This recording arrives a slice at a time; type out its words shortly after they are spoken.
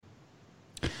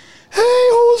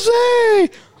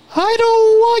I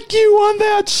don't like you on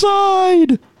that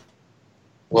side.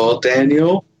 Well,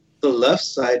 Daniel, the left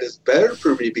side is better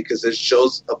for me because it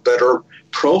shows a better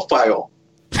profile.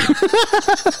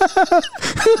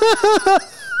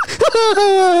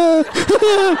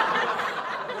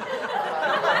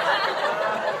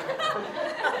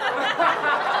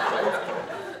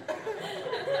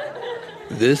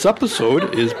 This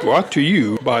episode is brought to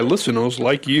you by listeners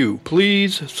like you.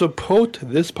 Please support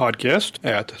this podcast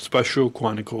at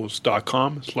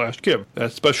specialchronicles.com/give.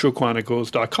 That's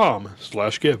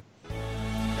specialchronicles.com/give.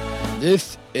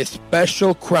 This is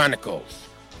Special Chronicles,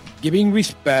 giving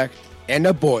respect and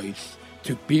a voice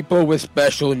to people with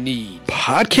special needs.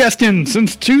 Podcasting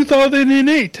since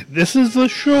 2008. This is the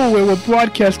show where we're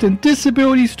broadcasting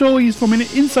disability stories from an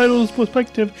insider's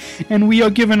perspective, and we are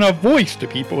giving a voice to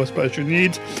people with special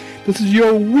needs. This is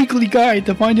your weekly guide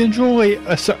to find and enjoy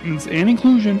acceptance and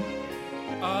inclusion.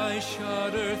 I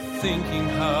shudder thinking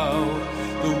how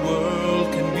the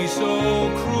world can be so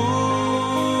cruel.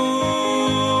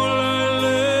 I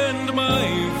lend my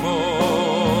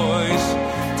voice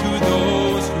to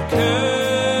those who can't.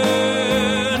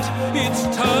 It's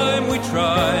time we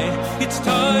try, it's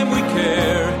time we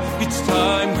care, it's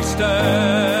time we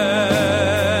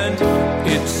stand.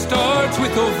 It starts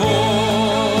with a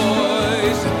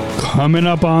voice. Coming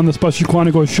up on the Special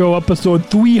Chronicles Show, episode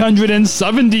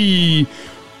 370.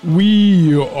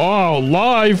 We are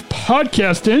live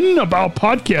podcasting about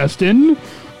podcasting.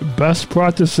 Best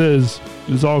practices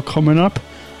is all coming up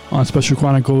on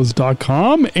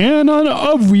specialchronicles.com and on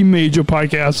every major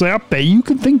podcast app that you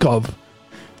can think of.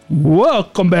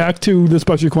 Welcome back to the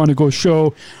Special Chronicles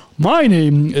Show. My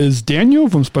name is Daniel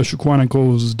from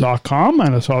specialchronicles.com.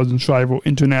 I'm a Sergeant Shriver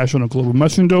International Global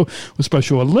Messenger with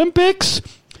Special Olympics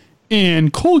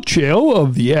and co-chair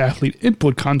of the Athlete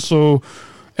Input Council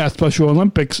at Special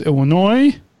Olympics,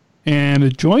 Illinois.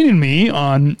 And joining me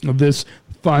on this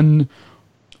fun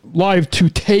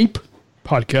live-to-tape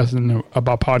podcasting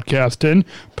about podcasting,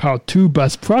 part 2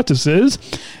 best practices,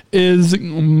 is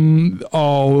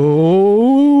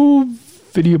our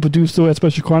video producer at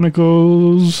Special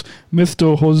Chronicles,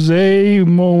 Mr. Jose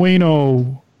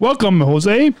Moreno. Welcome,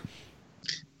 Jose.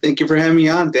 Thank you for having me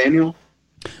on, Daniel.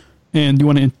 And do you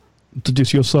want to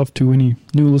introduce yourself to any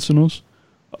new listeners?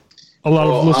 Of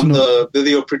listeners. I'm the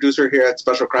video producer here at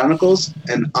Special Chronicles,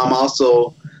 and I'm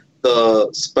also the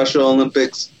Special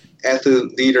Olympics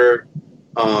athlete leader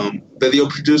video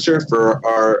producer for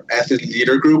our athlete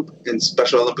leader group in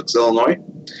Special Olympics, Illinois.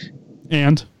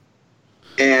 And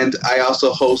I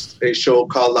also host a show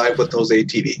called Live with Jose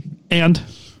TV. And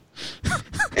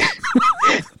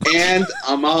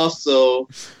I'm also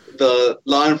the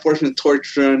law enforcement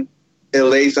torture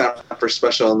liaison for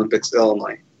Special Olympics,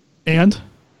 Illinois. And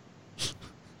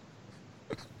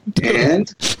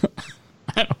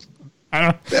I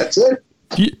don't. That's it.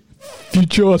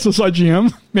 Future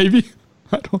SSIGM, maybe.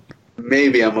 I don't.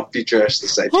 Maybe I'm a future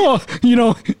SSIGM. Oh,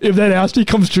 if that actually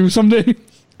comes true someday,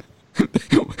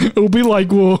 it'll be like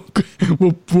we'll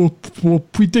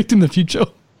predict in the future.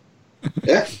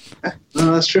 Yeah,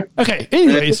 no, that's true. Okay.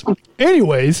 Anyways,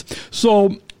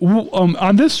 so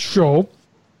on this show,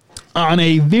 on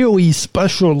a very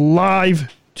special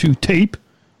live to tape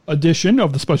edition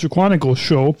of the Special Chronicles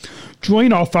Show,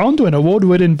 join our founder and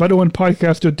award-winning veteran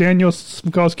podcaster Daniel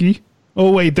Smikowski.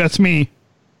 Oh wait, that's me.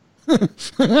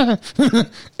 And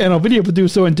our video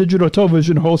producer and digital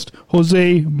television host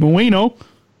Jose Moreno.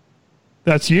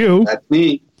 That's you. That's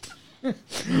me.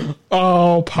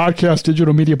 Our podcast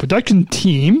digital media production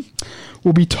team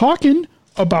will be talking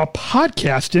about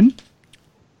podcasting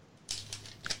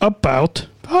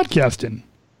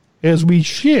as we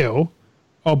share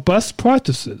our best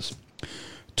practices.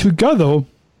 Together,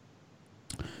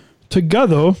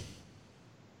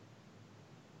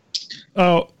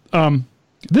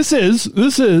 this is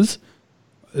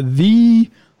the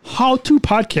how-to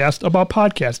podcast about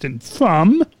podcasting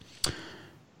from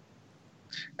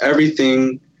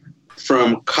everything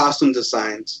from costume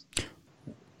designs,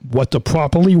 what to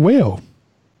properly wear,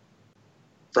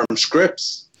 from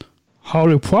scripts, how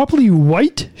to properly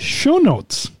write show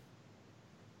notes,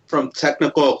 from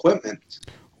technical equipment,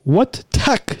 what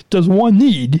tech does one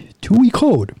need to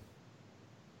record,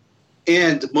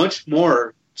 and much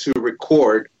more to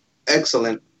record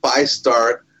excellent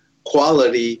 5-star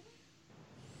quality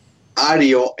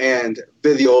audio and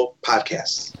video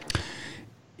podcasts.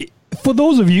 For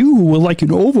those of you who would like an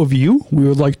overview, we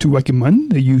would like to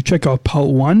recommend that you check out part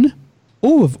 1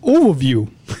 overview.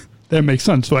 That makes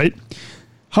sense, right?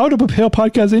 How to prepare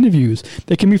podcast interviews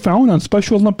that can be found on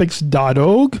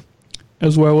specialolympics.org,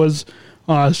 as well as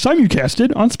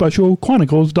simulcasted on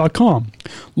specialchronicles.com.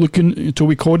 Looking to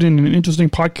record an interesting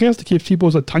podcast that keeps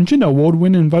people's attention,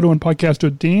 award-winning veteran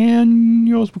podcaster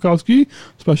Daniel Spokowski,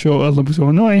 Special Olympics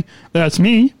Illinois, that's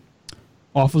me,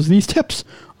 offers these tips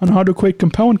on how to create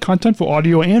compelling content for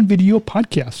audio and video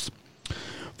podcasts.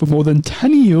 For more than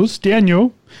 10 years,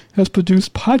 Daniel has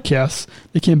produced podcasts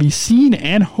that can be seen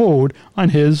and heard on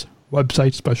his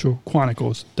website,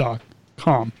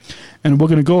 specialchronicles.com. And we're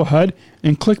going to go ahead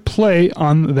and click play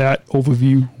on that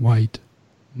overview right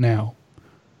now.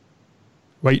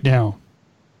 Right now.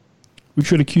 We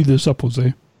should have queued this up,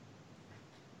 Jose.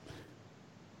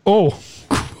 Oh,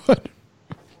 good.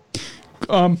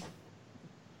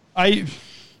 I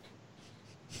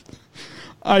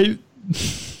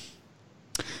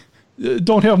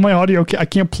don't have my audio. I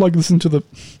can't plug this into the.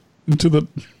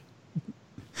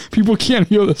 People can't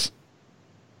hear this.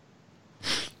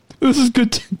 This is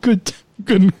good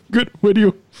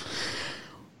video.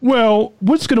 Well,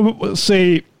 we're just going to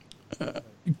say,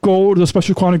 go to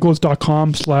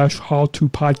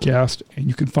specialchronicles.com/how-to-podcast, and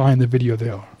you can find the video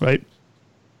there, right?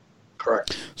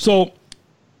 Correct. So,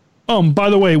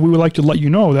 by the way, we would like to let you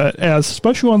know that as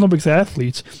Special Olympics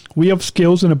athletes, we have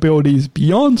skills and abilities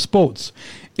beyond sports.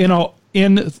 In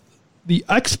the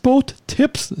Expert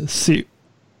Tips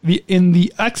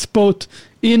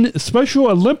in Special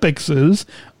Olympics'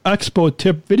 Expert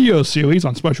Tip video series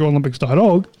on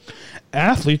SpecialOlympics.org,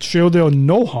 athletes share their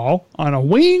know-how on a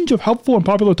range of helpful and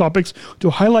popular topics to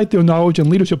highlight their knowledge and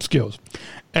leadership skills.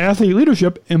 Athlete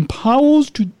leadership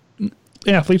empowers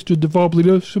athletes to develop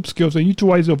leadership skills and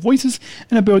utilize their voices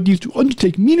and abilities to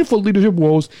undertake meaningful leadership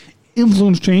roles,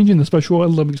 influence change in the Special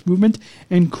Olympics movement,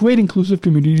 and create inclusive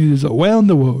communities around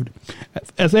the world.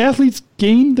 As athletes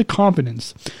gain the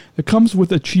confidence that comes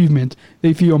with achievement,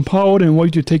 they feel empowered and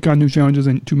ready to take on new challenges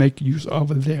and to make use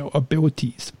of their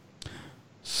abilities.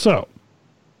 So,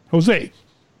 Jose,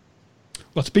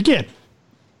 let's begin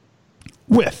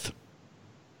with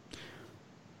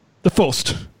the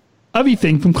first.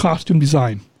 Everything from costume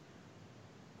design.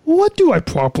 What do I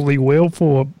properly wear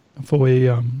for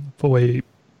a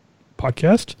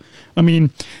podcast? I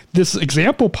mean, this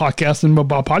example podcast and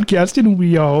about podcasting,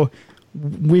 we are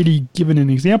really given an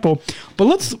example.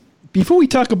 But before we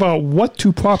talk about what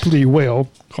to properly wear,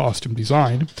 costume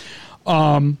design,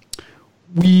 I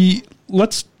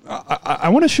want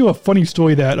to share a funny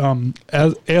story that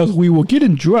as we were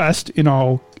getting dressed in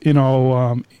our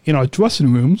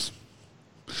dressing rooms,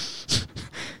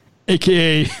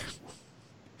 aka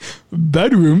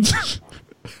bedrooms.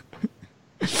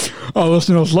 Our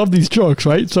listeners love these jokes,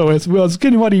 right? So as I was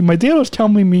getting ready, my dad was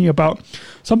telling me about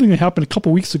something that happened a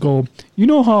couple weeks ago. You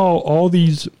know how all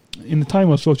these, in the time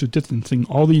of social distancing,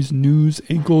 all these news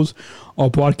anchors are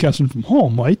broadcasting from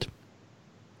home, right?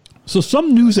 So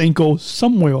some news anchor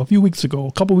somewhere a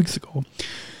couple weeks ago,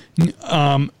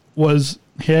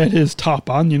 had his top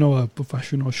on, a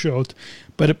professional shirt,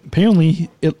 but apparently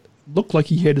it looked like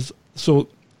he had so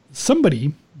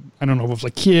somebody, I don't know if it was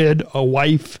a kid, a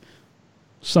wife,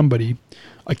 somebody,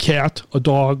 a cat, a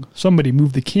dog, somebody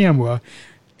moved the camera,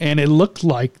 and it looked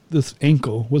like this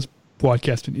anchor was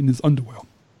broadcasting in his underwear.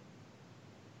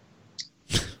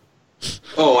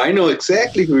 Oh, I know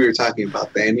exactly who you're talking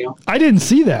about, Daniel. I didn't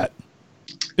see that.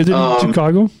 Is it in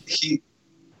Chicago?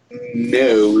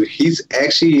 No, he's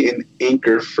actually an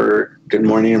anchor for Good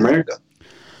Morning America.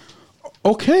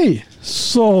 Okay,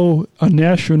 so a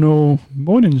national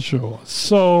morning show.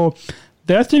 So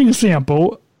that's an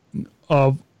example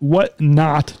of what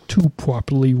not to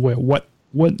properly wear.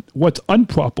 What's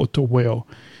improper to wear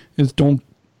is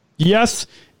yes,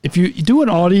 if you do an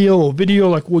audio or video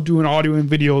like we'll do an audio and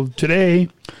video today,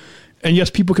 and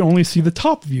yes, people can only see the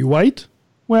top view, right?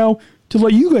 Well, to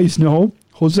let you guys know,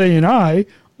 Jose and I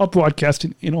are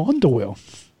broadcasting in our underwear.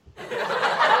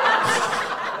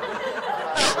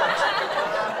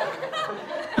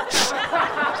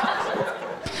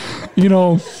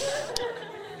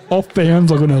 All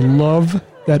fans are going to love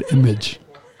that image.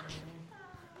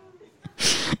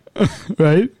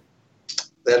 Right?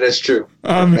 That is true.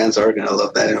 Fans are going to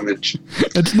love that image.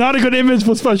 It's not a good image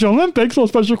for Special Olympics or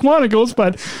Special Chronicles,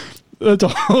 but it's a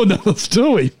whole nother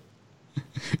story.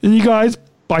 And you guys,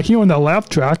 by hearing that laugh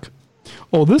track,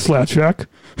 this laugh track,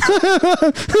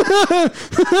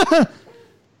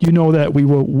 you know that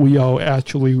we all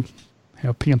actually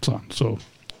have pants on. So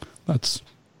that's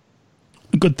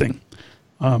a good thing.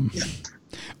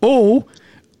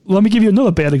 Let me give you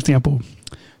another bad example.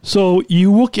 So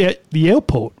you look at the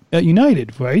airport at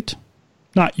United, right?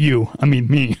 Not you, I mean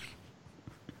me.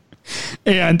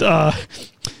 And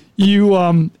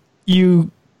you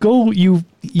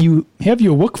have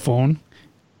your work phone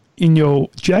in your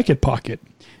jacket pocket,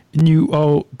 and you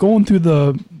are going through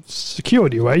the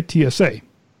security, right, TSA,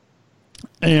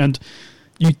 and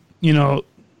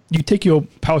you take your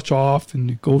pouch off,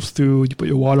 and it goes through. You put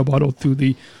your water bottle through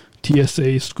the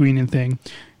TSA screening thing,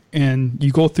 and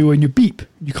you go through, and you beep.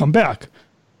 You come back.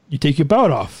 You take your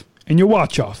belt off and your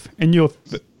watch off, and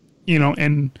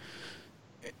and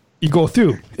you go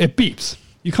through. It beeps.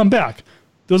 You come back.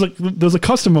 There's a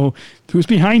customer who's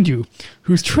behind you,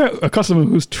 a customer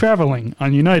who's traveling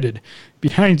on United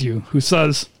behind you, who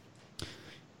says,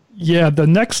 "Yeah, the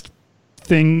next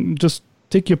thing, just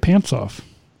take your pants off."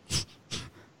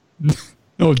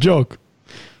 No joke.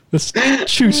 That's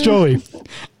true story.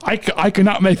 I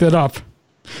cannot make that up.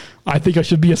 I think I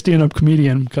should be a stand-up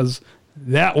comedian because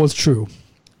that was true.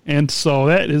 And so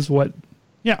that is what,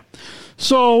 yeah.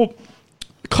 So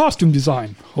costume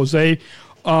design, Jose.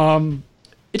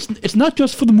 It's not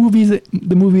just for the movies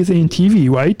and TV,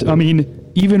 right? I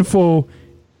mean, even for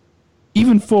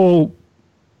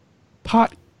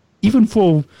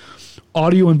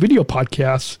audio and video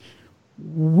podcasts,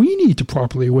 we need to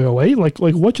properly wear, right? Like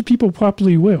what should people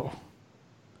properly wear?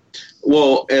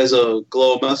 Well, as a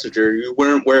glow messenger, you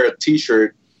wouldn't wear a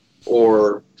T-shirt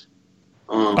or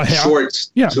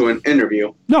shorts to an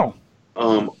interview. No.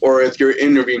 Or if you're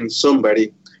interviewing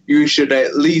somebody, you should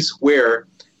at least wear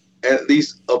at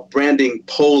least a branding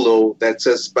polo that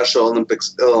says Special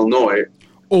Olympics Illinois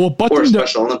or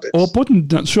Special Olympics. Or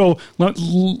button. So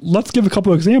let's give a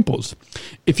couple of examples.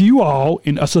 If you are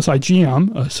in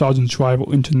SSIGM, Sergeant's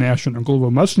Rival International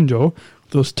Global Messenger,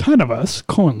 there's 10 of us,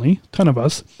 currently, 10 of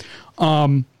us,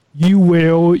 you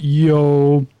wear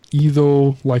your,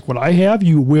 either like what I have,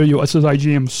 you wear your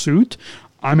SSIGM suit.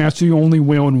 I'm actually only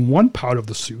wearing one part of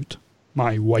the suit,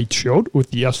 my white shirt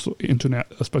with the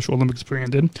Special Olympics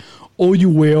branded, or you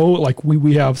wear, like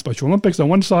we have Special Olympics on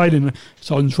one side and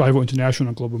Sergeant's Rival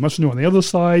International Global Messenger on the other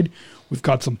side. We've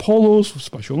got some polos,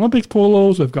 Special Olympics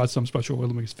polos. We've got some Special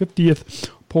Olympics 50th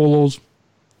polos.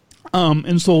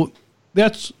 And so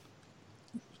that's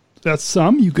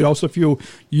some. You could also, if your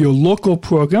local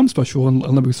program, Special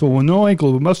Olympics Illinois,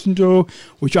 Global Messenger,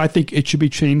 which I think it should be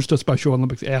changed to Special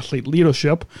Olympics Athlete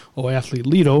Leadership or Athlete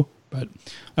Leader, but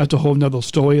that's a whole nother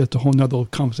story. That's a whole nother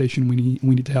conversation we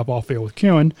need to have off air with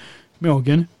Karen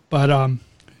Milligan. But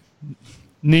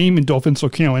name and dolphins, so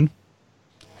Karen,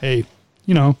 hey,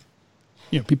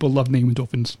 people love name and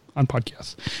dolphins on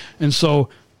podcasts. And so,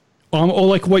 or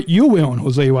like what you're wearing,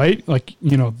 Jose, right? Like,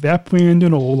 that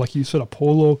branding, or like you said, a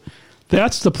polo.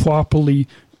 That's the properly,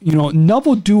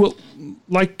 never do it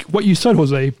like what you said,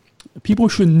 Jose. People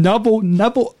should never,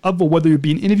 ever, whether you're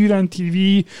being interviewed on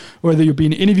TV, whether you're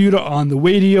being interviewed on the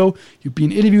radio, you're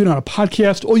being interviewed on a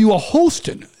podcast, or you are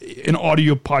hosting an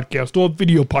audio podcast or a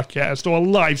video podcast or a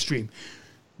live stream.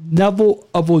 Never,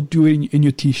 ever do it in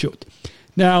your T-shirt.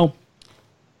 Now,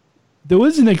 there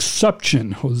is an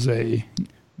exception, Jose.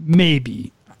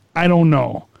 Maybe. I don't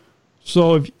know.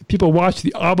 So if people watch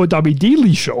the Abu Dhabi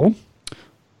Daily Show,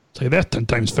 say that 10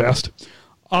 times fast,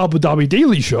 Abu Dhabi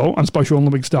Daily Show on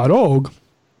SpecialOlympics.org,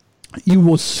 you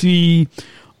will see,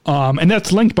 and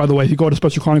that's linked, by the way, if you go to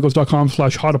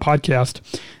specialchronicles.com/howtopodcast,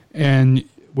 and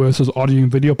where it says audio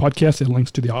and video podcast, it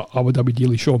links to the Abu Dhabi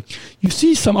Daily Show. You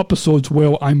see some episodes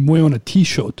where I'm wearing a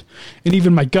T-shirt, and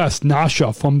even my guest,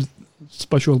 Nasha from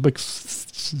Special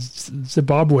Olympics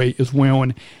Zimbabwe, is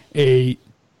wearing a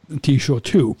T-shirt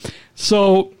too.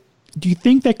 So do you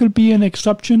think that could be an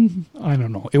exception? I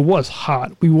don't know. It was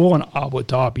hot. We were in Abu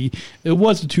Dhabi. It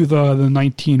was the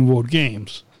 2019 World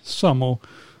Games summer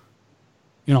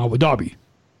in Abu Dhabi.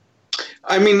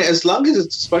 I mean, as long as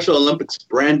it's Special Olympics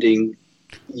branding,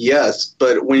 yes.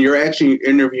 But when you're actually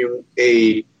interviewing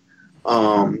a,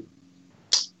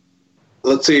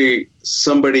 let's say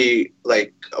somebody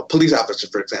like a police officer,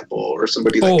 for example, or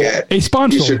somebody like that. A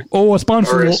sponsor. A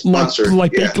sponsor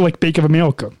like Bank of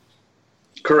America.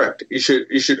 Correct. You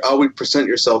should always present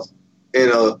yourself in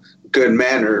a good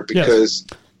manner, because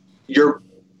you're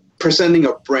presenting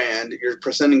a brand. You're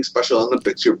presenting Special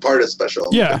Olympics. You're part of Special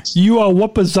Olympics. Yeah, you are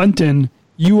representing.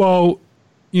 You are,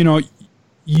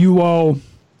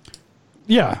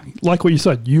 like what you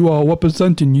said. You are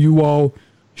representing. You are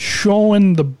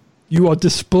showing you are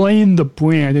displaying the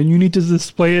brand, and you need to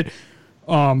display it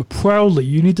proudly.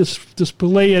 You need to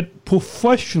display it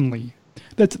professionally.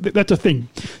 That's a thing.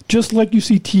 Just like you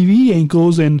see TV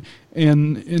anchors and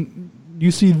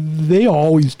you see they are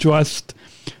always dressed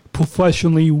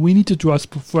professionally. We need to dress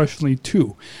professionally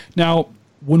too. Now,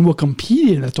 when we're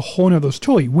competing, that's a whole other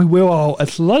story. We wear our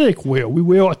athletic wear. We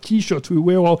wear our T-shirts. We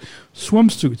wear our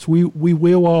swimsuits. We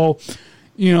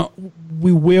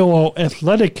wear our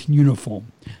athletic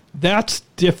uniform. That's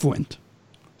different.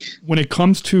 when it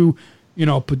comes to,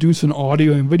 producing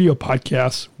audio and video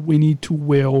podcasts, we need to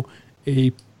wear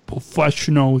a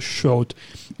professional shirt,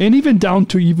 and even down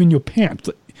to even your pants.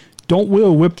 Don't wear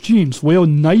ripped jeans. Wear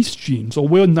nice jeans or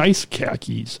wear nice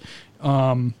khakis.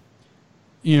 Wear,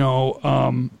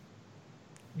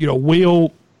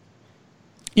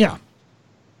 yeah.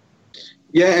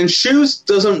 Yeah, and shoes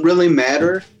doesn't really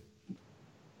matter,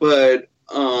 but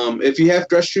if you have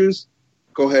dress shoes,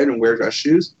 go ahead and wear dress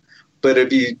shoes. But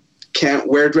if you can't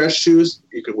wear dress shoes,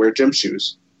 you can wear gym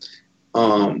shoes.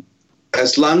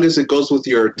 As long as it goes with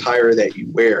your attire that you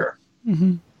wear.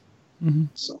 Mm-hmm. Mm-hmm.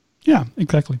 So. Yeah,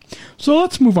 exactly. So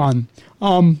let's move on.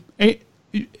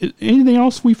 Anything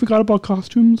else we forgot about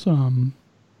costumes? No,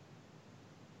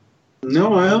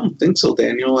 I don't think so,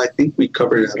 Daniel. I think we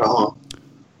covered it all.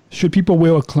 Should people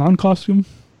wear a clown costume?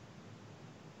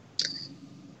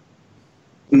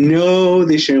 No,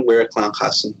 they shouldn't wear a clown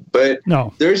costume. But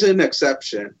no, there's an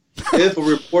exception. If a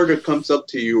reporter comes up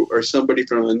to you or somebody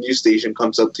from a news station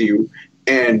comes up to you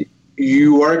and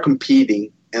you are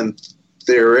competing and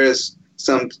there is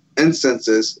some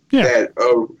instances that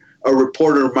a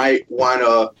reporter might want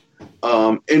to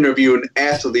interview an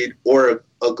athlete or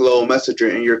a global messenger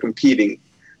and you're competing,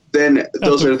 then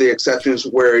those are the exceptions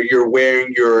where you're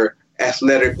wearing your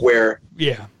athletic wear.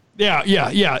 Yeah.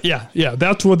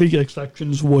 That's where the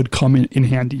exceptions would come in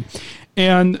handy.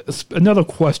 And another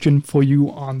question for you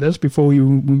on this before we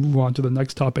move on to the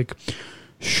next topic.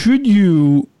 Should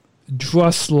you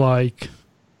dress like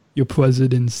your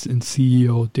president and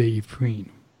CEO, Dave Green?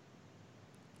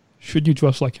 Should you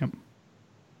dress like him?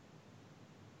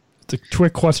 It's a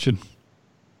trick question.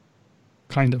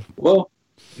 Kind of. Well,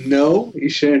 no, you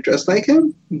shouldn't dress like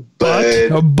him.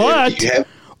 But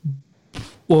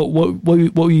well, what were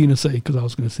you going to say? Because I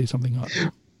was going to say something else.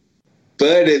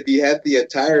 But if you have the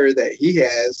attire that he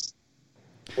has,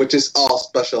 which is all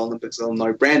Special Olympics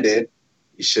Illinois branded,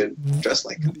 you should dress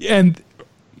like him. And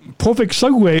perfect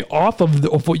segue off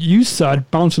of what you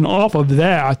said, bouncing off of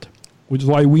that, which is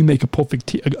why we make a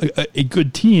perfect a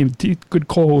good team, good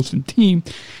co-host and team,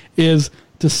 is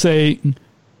to say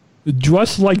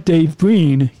dress like Dave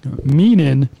Green,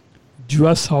 meaning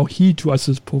dress how he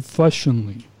dresses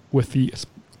professionally with the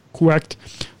correct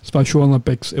Special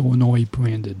Olympics Illinois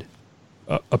branded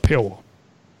apparel.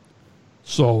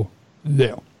 So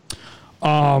there.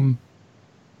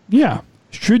 Yeah.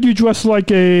 Should you dress like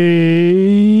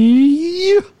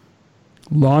a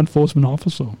law enforcement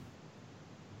officer?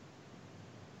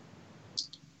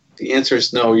 The answer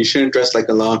is no. You shouldn't dress like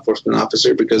a law enforcement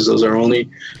officer because those are only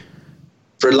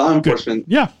for law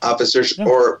enforcement officers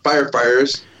or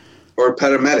firefighters or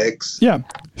paramedics. Yeah.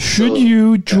 Should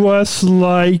you dress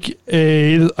like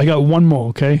a... I got one more,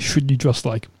 okay? Should you dress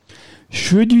like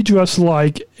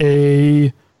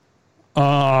a...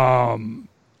 I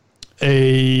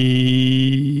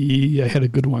had a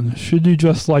good one. Should you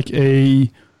dress like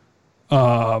a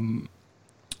Ryan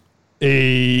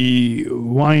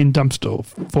Dempster,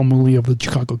 formerly of the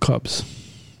Chicago Cubs?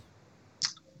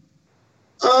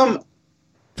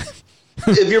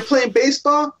 If you're playing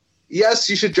baseball, yes,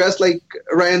 you should dress like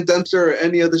Ryan Dempster or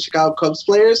any of the Chicago Cubs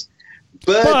players.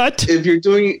 But if you're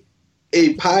doing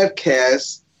a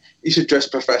podcast, you should dress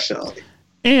professionally.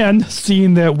 And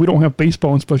seeing that we don't have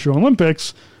baseball in Special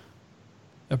Olympics,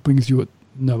 that brings you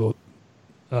another,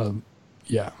 But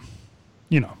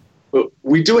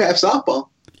we do have softball.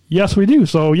 Yes, we do.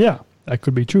 So, yeah, that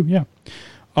could be true, yeah.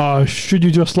 Should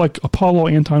you dress like Apollo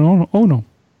Anton Ono?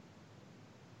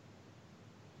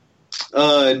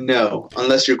 No,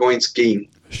 unless you're going skiing.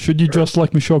 Should you dress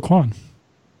like Michelle Kwan?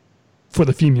 For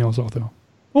the females out there.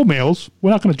 Or males.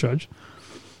 We're not going to judge.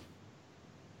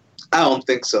 I don't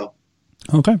think so.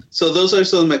 Okay. So those are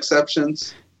some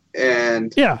exceptions.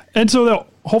 And so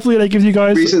hopefully that gives you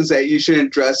guys... reasons that you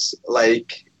shouldn't dress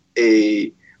like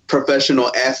a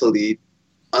professional athlete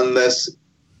unless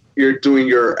you're doing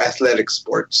your athletic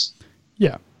sports.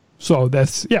 Yeah. So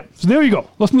that's... Yeah. So there you go.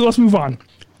 Let's move on.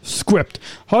 Script.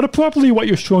 How to properly write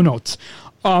your show notes.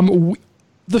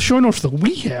 The show notes that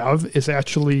we have is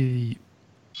actually,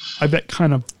 I bet,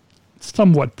 kind of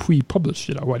somewhat pre-published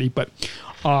it already. But,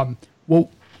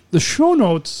 the show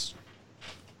notes,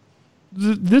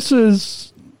 this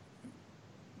is,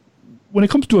 when it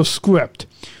comes to a script,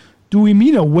 do we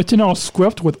mean a written out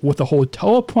script with a whole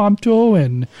teleprompter?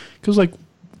 And, because,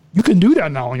 you can do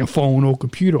that now on your phone or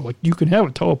computer. You can have a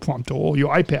teleprompter or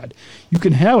your iPad. You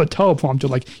can have a teleprompter,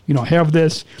 have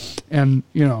this, and,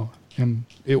 and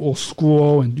it will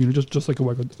scroll, and, just like a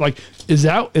record. Is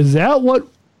that what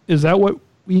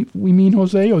we mean,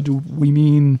 Jose, or do we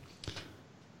mean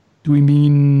Do we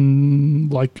mean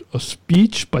like a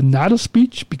speech, but not a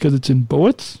speech because it's in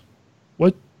bullets?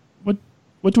 What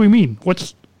do we mean?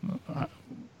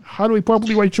 How do we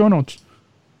properly write show notes?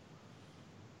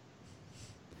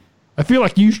 I feel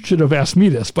like you should have asked me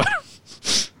this, but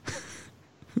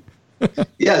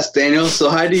yes, Daniel. So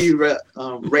how do you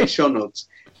write show notes?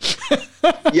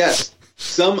 Yes,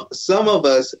 some of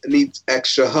us need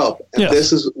extra help, and yes.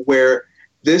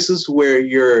 This is where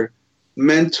your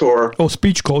mentor,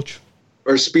 speech coach,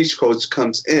 or speech coach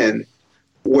comes in,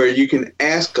 where you can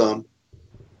ask them,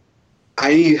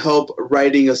 I need help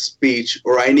writing a speech,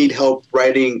 or I need help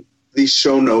writing these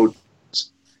show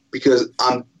notes because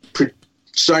I'm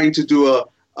starting to do a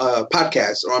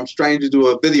podcast, or I'm trying to do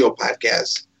a video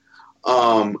podcast.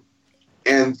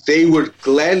 And they would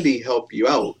gladly help you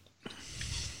out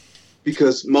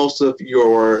because most of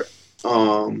your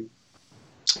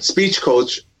speech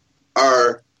coach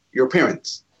are your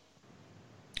parents.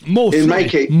 Mostly. In my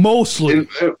case, mostly.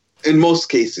 In most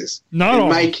cases. Not in all.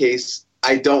 my case,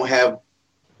 I don't have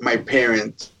my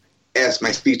parents as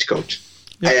my speech coach.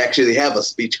 Yep. I actually have a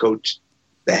speech coach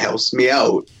that helps me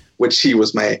out, which he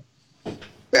was my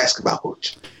basketball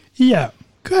coach. Yeah,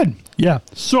 good. Yeah.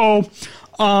 So,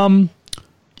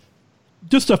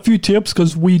 just a few tips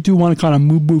because we do want to kind of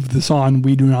move this on.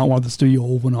 We do not want this to be an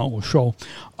overall show.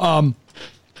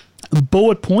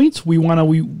 Bullet points. We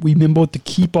remember to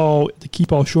keep our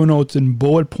show notes in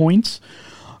bullet points.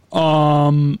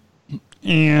 And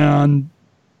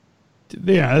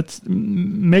yeah, it's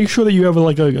make sure that you have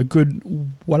like a good.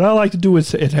 What I like to do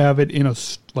is have it in a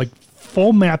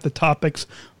format the topics,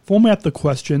 format the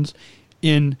questions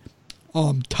in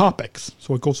topics.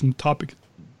 So it goes from topic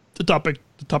to topic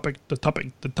to topic to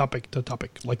topic to topic to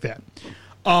topic like that.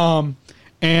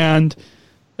 And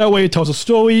that way it tells a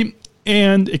story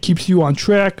and it keeps you on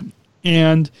track.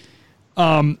 And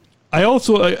I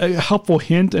also a helpful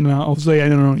hint, and I'll say I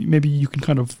don't know, maybe you can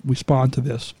kind of respond to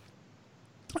this.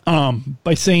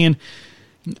 By saying,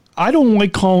 I don't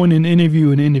like calling an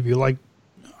interview. Like,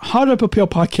 how do I prepare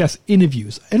podcast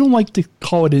interviews? I don't like to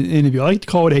call it an interview. I like to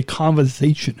call it a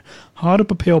conversation. How to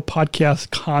prepare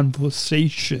podcast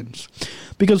conversations.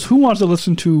 Because who wants to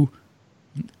listen to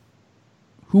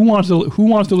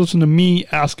me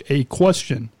ask a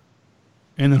question?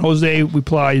 And then Jose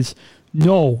replies,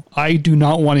 no, I do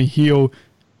not want to hear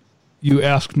you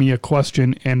ask me a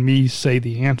question and me say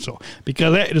the answer.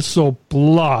 Because that is so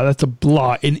blah. That's a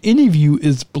blah. An interview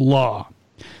is blah.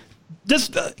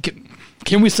 Just,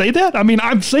 can we say that? I mean,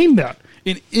 I'm saying that.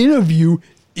 An interview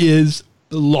is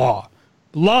blah.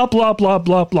 Blah, blah, blah,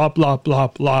 blah, blah, blah, blah,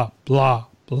 blah, blah,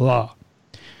 blah.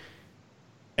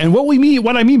 And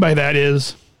what I mean by that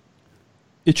is,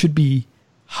 it should be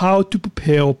how to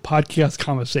prepare podcast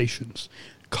conversations.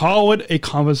 Call it a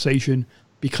conversation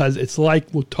because it's like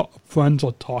friends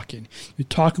are talking. You're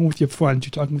talking with your friends.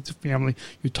 You're talking with your family.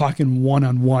 You're talking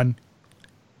one-on-one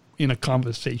in a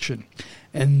conversation.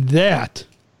 And that's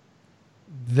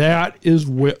what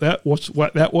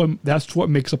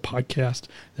makes a podcast.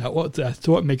 That's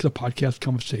what makes a podcast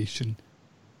conversation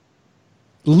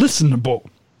listenable.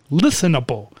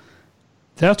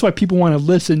 That's why people want to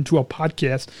listen to a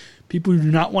podcast. People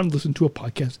do not want to listen to a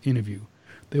podcast interview.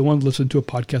 They want to listen to a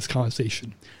podcast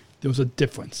conversation. There's a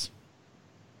difference.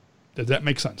 Does that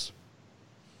make sense?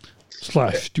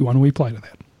 Slash, do you want to reply to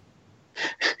that?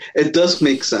 It does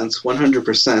make sense,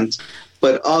 100%.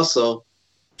 But also,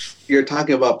 you're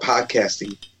talking about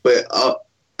podcasting. But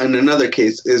in another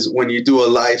case is when you do a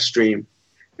live stream,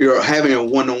 you're having a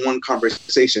one-on-one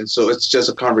conversation. So it's just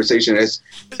a conversation as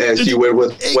you would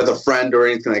with a friend or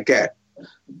anything like that.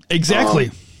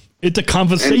 Exactly. It's a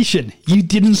conversation. You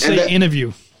didn't say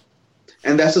interview.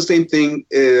 And that's the same thing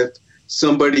if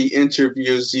somebody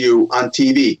interviews you on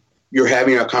TV. You're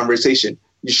having a conversation.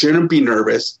 You shouldn't be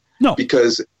nervous. No.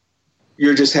 Because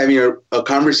you're just having a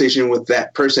conversation with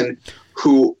that person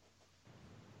who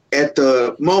at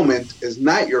the moment is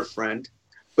not your friend,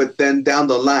 but then down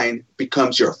the line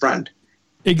becomes your friend.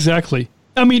 Exactly.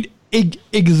 I mean,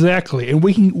 exactly. And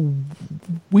we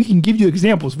can give you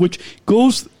examples, which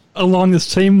goes along the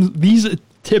same, these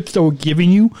tips that we're giving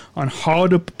you on how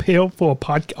to prepare for a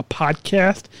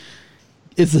podcast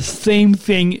is the same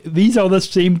thing. These are the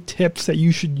same tips that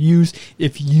you should use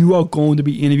if you are going to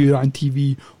be interviewed on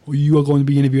TV, or you are going to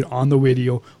be interviewed on the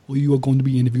radio, or you are going to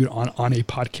be interviewed on a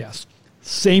podcast.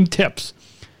 Same tips.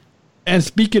 And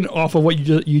speaking off of what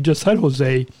you just said,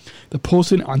 Jose, the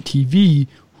person on TV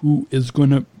who is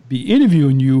going to be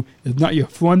interviewing you is not your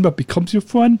friend, but becomes your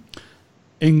friend.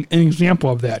 An example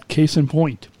of that, case in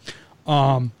point.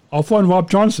 Our friend Rob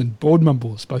Johnson, board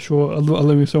member, Special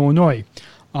Olympics Illinois.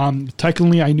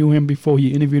 Technically, I knew him before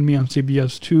he interviewed me on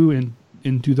CBS 2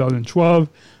 in 2012,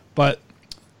 but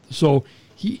so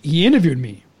he interviewed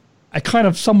me. I kind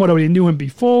of somewhat already knew him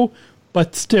before,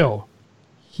 but still,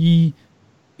 he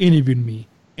interviewed me.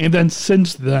 And then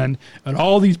since then, at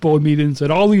all these board meetings,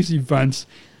 at all these events,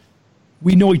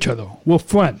 we know each other. We're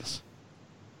friends.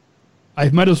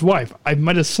 I've met his wife. I've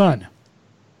met his son.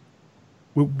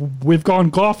 We've gone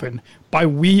golfing. By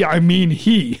we, I mean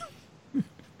he.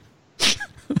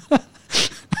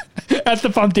 At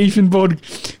the Foundation Board,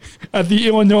 at the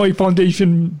Illinois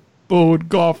Foundation Board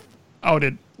golf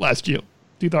outing last year,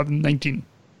 2019.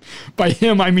 By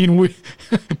him, I mean we.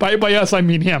 By us, I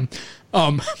mean him.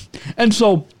 And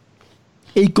so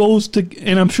it goes to,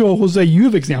 and I'm sure Jose, you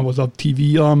have examples of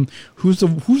TV. Who's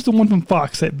the one from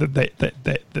Fox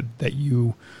that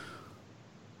you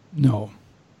know?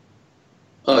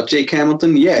 Jake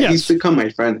Hamilton. Yeah, Yes. he's become my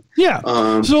friend. Yeah.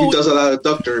 So he does a lot of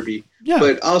duck derby. Yeah.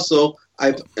 But also,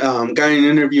 I've got an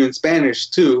interview in Spanish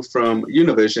too from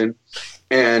Univision,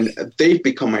 and they've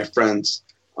become my friends.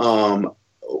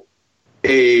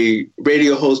 A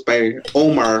radio host by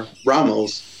Omar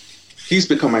Ramos, he's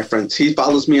become my friend. He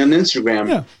follows me on Instagram.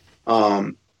 Yeah.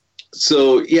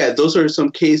 So yeah, those are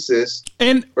some cases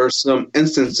or some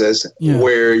instances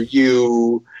where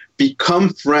you become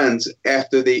friends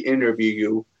after they interview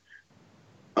you.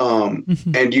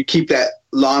 And you keep that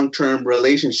long-term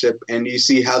relationship, and you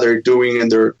see how they're doing in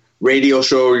their radio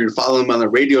show, or you follow them on the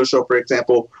radio show, for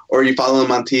example, or you follow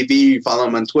them on TV, you follow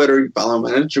them on Twitter, you follow them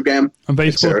on Instagram, on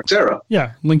Facebook, et cetera.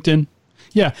 Yeah, LinkedIn.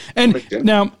 Yeah, and LinkedIn.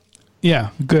 Now, yeah,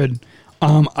 good.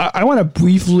 I want to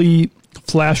briefly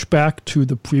flash back to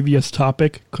the previous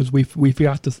topic because we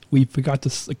forgot to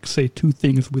say two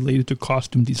things related to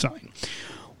costume design.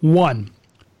 One,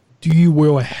 do you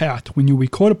wear a hat when you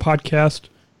record a podcast,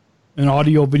 an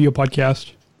audio video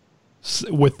podcast?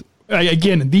 With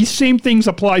again, these same things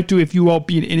apply to if you are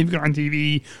being interviewed on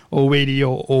TV or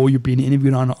radio, or you're being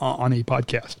interviewed on a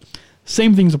podcast.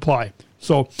 Same things apply.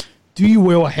 So, do you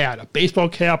wear a hat, a baseball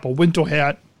cap, a winter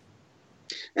hat?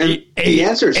 And the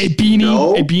answer is a beanie,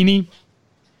 no, a beanie.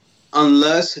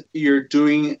 Unless you're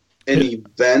doing an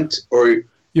event, or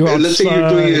let's say you're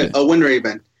doing a winter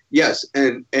event. Yes,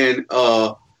 and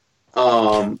a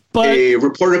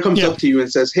reporter comes up to you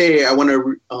and says, "Hey, I want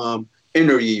to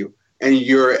interview you," and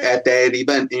you're at that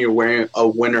event and you're wearing a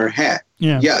winter hat.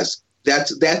 Yeah. Yes,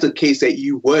 that's a case that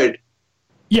you would.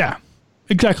 Yeah,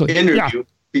 exactly. Interview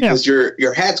because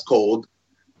your hat's cold,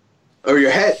 or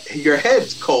your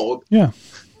head's cold. Yeah.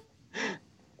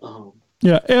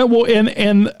 Yeah. Well,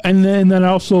 and then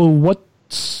also, what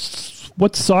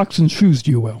socks and shoes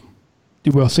do you wear?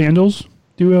 Do you wear sandals?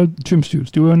 Do you wear gym shoes?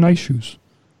 Do you wear nice shoes?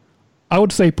 I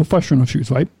would say professional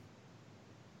shoes, right?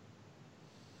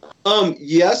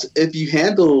 Yes, if you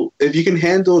can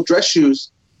handle dress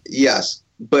shoes, yes.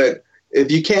 But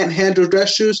if you can't handle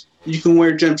dress shoes, you can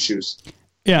wear gym shoes.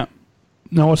 Yeah.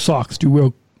 Now, what socks? Do you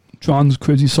wear John's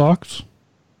crazy socks?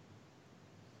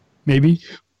 Maybe.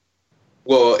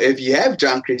 Well, if you have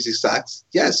John Crazy socks,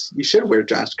 yes, you should wear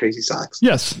John's Crazy socks.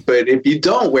 Yes. But if you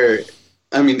don't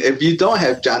if you don't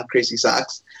have John Crazy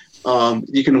socks,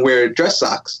 you can wear dress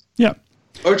socks. Yeah.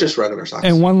 Or just regular socks.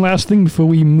 And one last thing before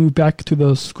we move back to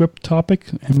the script topic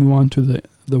and move on to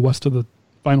the rest of the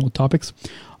final topics.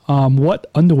 What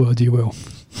underwear do you wear?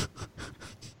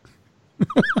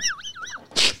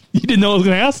 You didn't know I was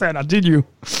going to ask that, did you?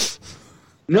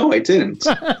 No, I didn't.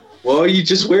 Well, you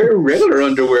just wear regular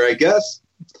underwear, I guess.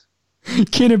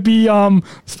 Can it be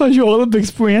Special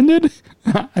Olympics branded?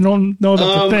 I don't know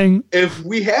that's a thing. If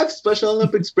we have Special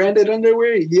Olympics branded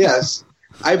underwear, yes.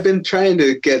 I've been trying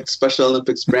to get Special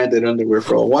Olympics branded underwear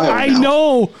for a while now. I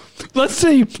know. Let's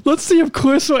see if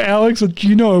Chris or Alex or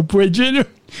Gino or Bridget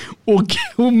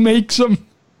will make some.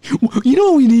 You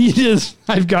know what we need is,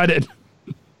 I've got it.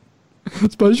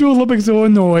 Special Olympics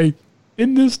Illinois,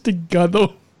 in this together,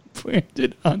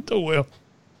 branded underwear.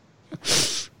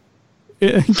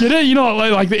 Get it? You know,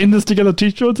 like the In This Together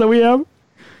t-shirts that we have?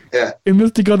 Yeah. In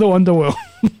This Together underwear.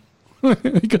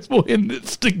 Because we're in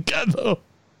this together.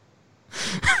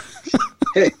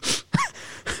 Hey.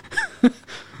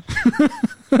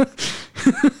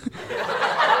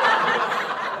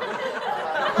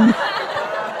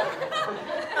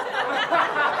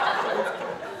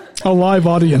 Our live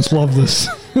audience love this.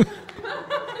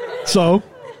 So,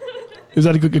 is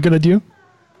that a good idea?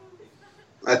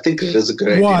 I think it is a good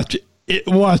idea.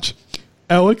 Watch.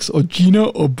 Alex or Gina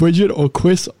or Bridget or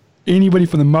Chris, anybody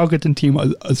from the marketing team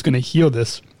is going to hear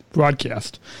this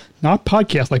broadcast. Not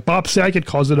podcast, like Bob Saget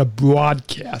calls it a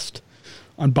broadcast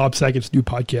on Bob Saget's new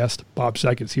podcast. Bob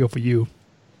Saget's here for you.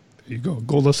 There you go.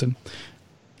 Go listen.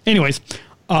 Anyways,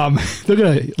 they're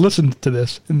going to listen to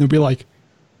this and they'll be like,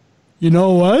 you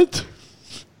know what?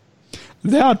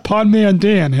 That Podman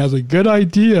Dan has a good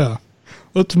idea.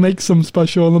 Let's make some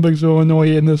Special Olympics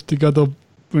Illinois in this together.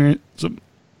 Some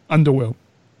underwear.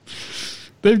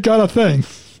 They've got a thing.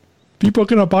 People are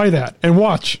going to buy that. And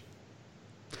watch.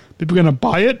 People are going to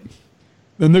buy it.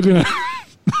 Then they're going to...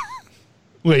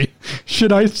 Wait.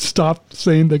 Should I stop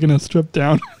saying they're going to strip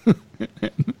down?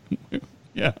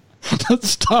 Yeah. Let's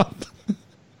stop.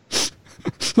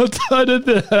 Let's edit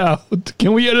that out.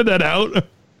 Can we edit that out?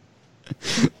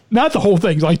 Not the whole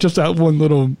thing. Like just that one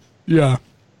little... Yeah.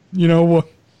 You know,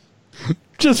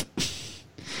 just...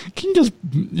 Can you just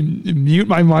mute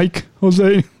my mic,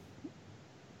 Jose?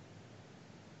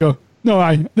 Go. No,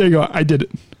 there you go. I did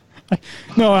it.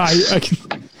 I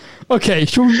can. Okay,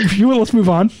 let's move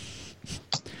on.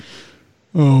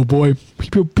 Oh boy,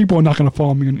 people are not going to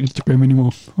follow me on Instagram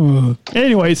anymore.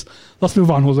 Anyways, let's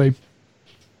move on, Jose.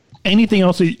 Anything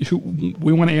else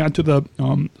we want to add to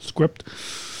the script?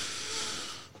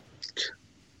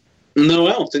 No,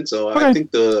 I don't think so. Okay. I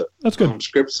think that's good.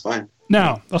 Script's fine.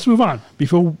 Now, let's move on.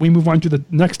 Before we move on to the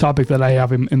next topic that I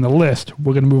have in the list,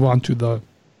 we're going to move on to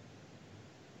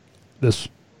this.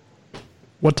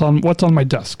 What's on my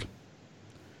desk?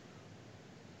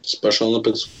 Special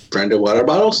Olympics branded water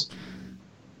bottles?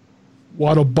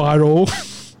 Water bottle.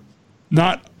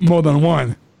 Not more than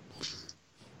one.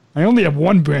 I only have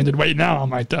one branded right now on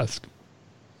my desk.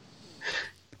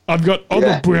 I've got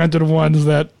other branded ones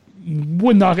that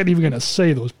we're not even going to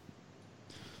say those.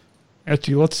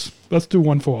 Actually, let's do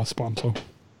one for our sponsor.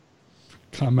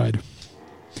 ComEd.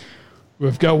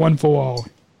 We've got one for our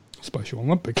Special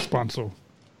Olympics sponsor,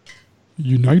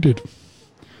 United.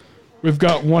 We've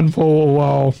got one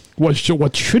for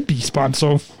what should be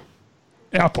sponsor,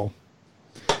 Apple.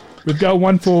 We've got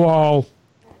one for our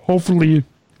hopefully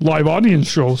live audience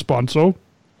show sponsor,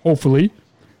 hopefully,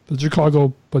 the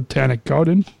Chicago Botanic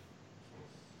Garden.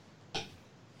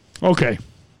 Okay.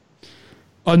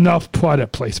 Enough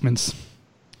product placements.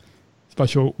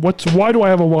 Why do I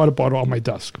have a water bottle on my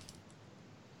desk?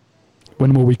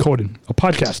 When we're recording a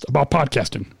podcast about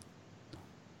podcasting.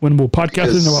 When we're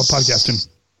podcasting about podcasting.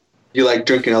 You like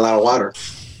drinking a lot of water.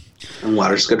 And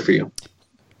water's good for you.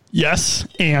 Yes,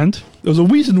 and there's a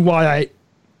reason why I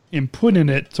am putting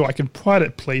it so I can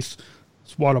product place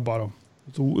this water bottle.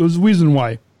 There's a reason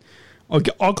why.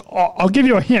 I'll give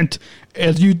you a hint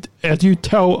as you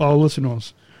tell our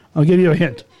listeners. I'll give you a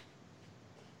hint.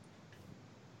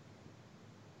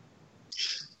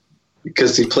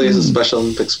 Because he plays a Special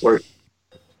Olympics sport.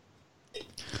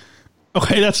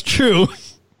 Okay, that's true.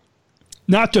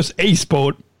 Not just a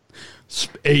sport.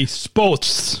 A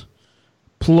sports.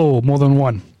 Plural, more than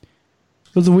one.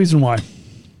 There's a reason why.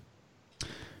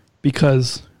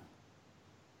 Because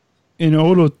in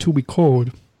order to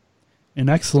record an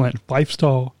excellent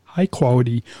 5-star,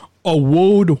 high-quality,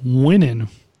 award-winning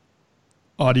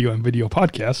audio and video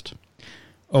podcast,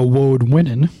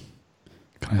 award-winning,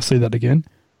 can I say that again?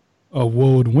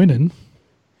 Award-winning,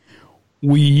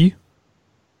 we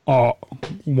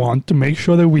want to make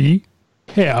sure that we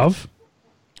have,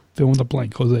 fill in the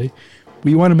blank, Jose,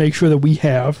 we want to make sure that we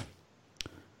have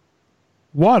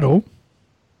water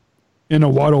in a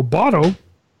water bottle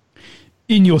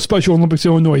in your Special Olympics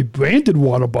Illinois branded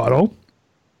water bottle,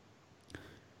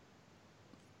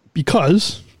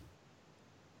 because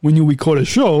when you record a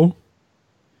show,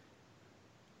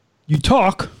 you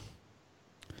talk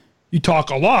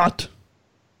a lot,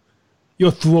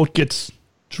 your throat gets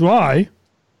dry,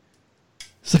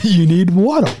 so you need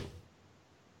water.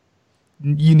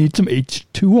 You need some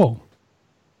H2O.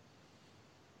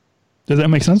 Does that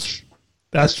make sense?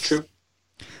 That's true.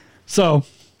 So,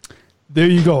 there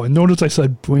you go. And notice I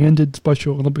said branded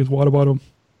Special Olympics water bottle.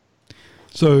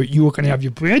 So, you are going to have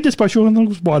your branded Special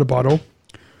Olympics water bottle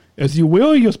as you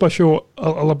wear your Special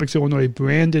Olympics Illinois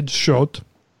branded shirt,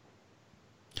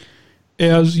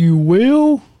 as you wear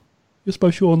your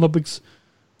Special Olympics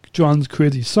John's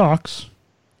Crazy Socks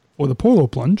or the Polo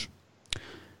Plunge,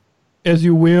 as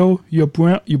you wear your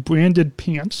branded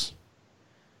pants,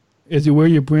 as you wear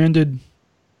your branded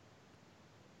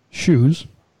shoes,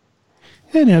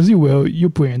 and as you wear your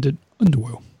branded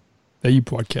underwear that you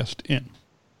broadcast in.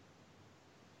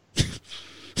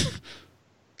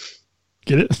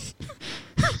 Get it?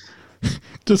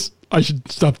 I should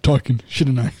stop talking,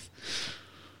 shouldn't I?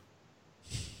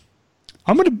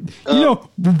 I'm gonna,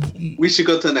 we should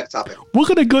go to the next topic. We're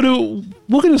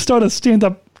gonna start a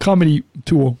stand-up comedy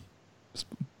tour,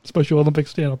 Special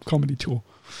Olympics stand-up comedy tour,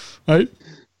 right?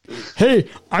 Hey,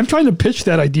 I'm trying to pitch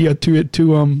that idea to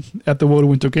at the World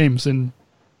Winter Games in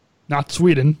not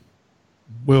Sweden,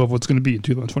 wherever it's going to be in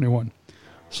 2021.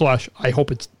 / I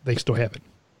hope they still have it.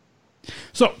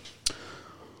 So,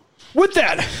 with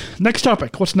that, next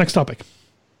topic. What's the next topic?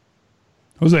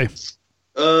 Jose.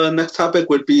 Next topic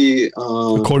would be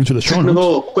according to the show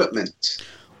technical notes. equipment.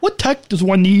 What tech does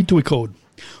one need to code?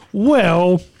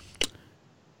 Well,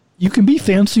 you can be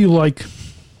fancy like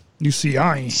you see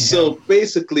I am. So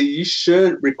basically, you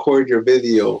should record your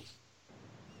video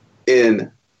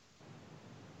in.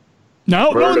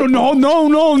 No.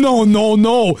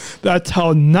 That's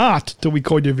how not to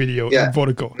record your video in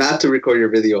vertical. Not to record your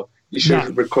video. You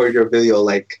should record your video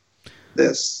like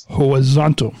this.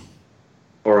 Horizontally.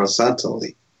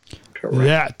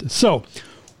 Correct. That. So,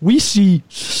 we see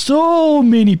so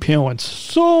many parents,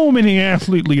 so many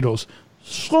athlete leaders,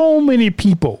 so many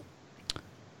people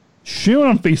sharing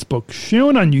on Facebook,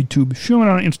 sharing on YouTube, sharing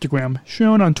on Instagram,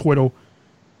 sharing on Twitter,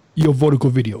 your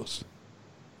vertical videos.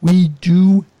 We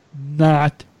do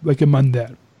not recommend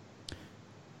that.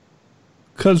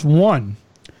 Because one,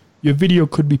 your video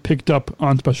could be picked up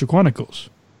on Special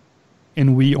Chronicles,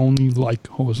 and we only like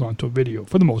horizontal video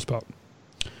for the most part.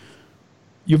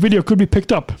 Your video could be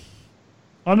picked up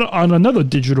on another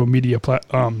digital media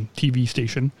TV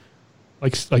station,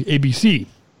 like ABC,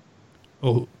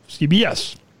 or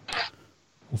CBS,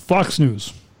 or Fox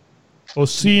News, or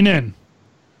CNN,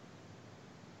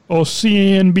 or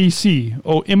CNBC,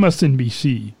 or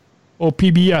MSNBC, or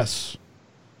PBS.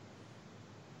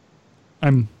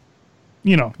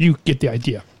 You get the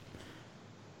idea.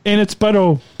 And it's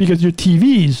better because your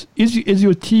TVs, is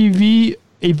your TV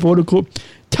a vertical?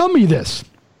 Tell me this.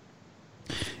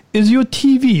 Is your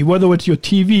TV, whether it's your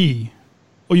TV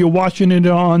or you're watching it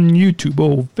on YouTube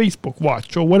or Facebook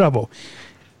Watch or whatever,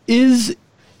 is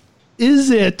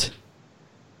it,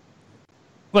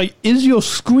 like, is your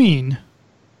screen,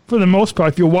 for the most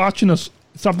part, if you're watching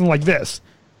something like this,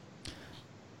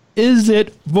 is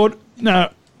it,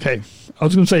 now, okay, I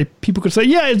was going to say, people could say,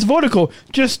 yeah, it's vertical.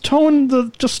 Just tone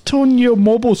your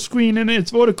mobile screen and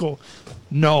it's vertical.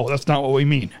 No, that's not what we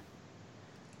mean.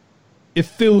 It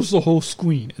fills the whole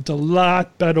screen. It's a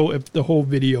lot better if the whole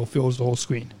video fills the whole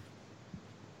screen.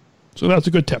 So that's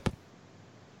a good tip.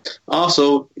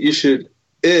 Also, you should,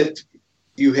 if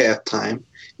you have time,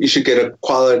 you should get a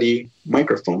quality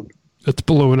microphone. Let's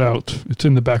blow it out. It's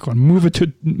in the background. Move it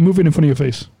in front of your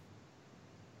face.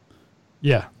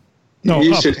 Yeah. No,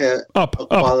 you up, should have up.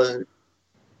 quality.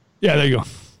 Yeah, there you go.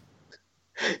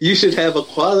 You should have a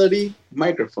quality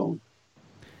microphone.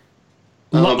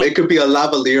 It could be a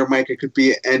lavalier mic. It could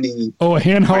be any. Oh, a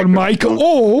handheld mic.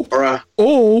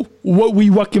 What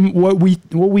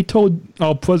we told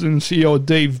our president and CEO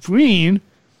Dave Green,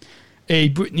 a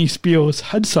Britney Spears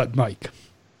headset mic.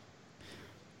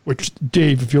 Which,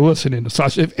 Dave, if you're listening,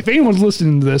 if anyone's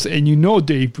listening to this and you know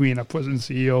Dave Green, our president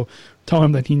and CEO, tell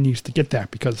him that he needs to get that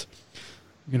because,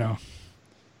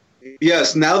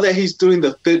 Yes, now that he's doing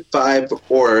the Fit 5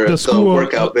 or the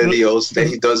workout videos that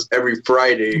he does every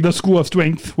Friday. The School of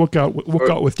Strength workout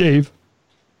with Dave.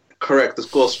 Correct, the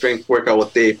School of Strength workout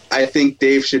with Dave. I think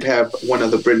Dave should have one of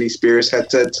the Britney Spears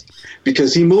headsets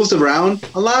because he moves around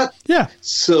a lot. Yeah.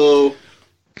 So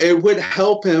it would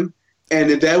help him,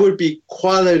 and that would be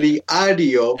quality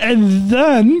audio. And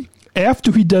then,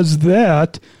 after he does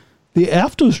that, the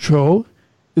after show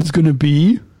is going to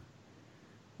be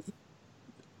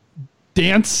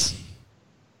Dance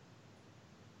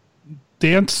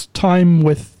time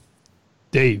with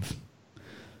Dave.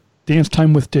 Dance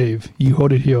time with Dave. You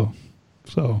heard it here.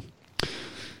 So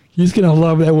he's gonna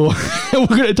love that. We're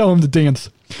gonna tell him to dance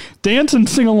and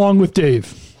sing along with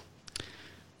Dave.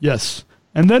 Yes,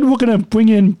 and then we're gonna bring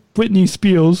in Britney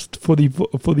Spears for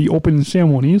the open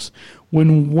ceremonies.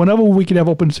 Whenever we can have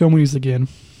open ceremonies again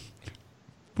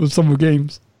for summer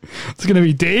games, it's gonna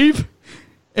be Dave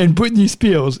and Britney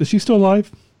Spears. Is she still alive?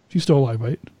 She's still alive,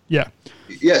 right? Yeah.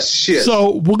 Yes, she is.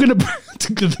 So we're going to... It's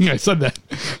a good thing I said that.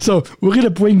 So we're going to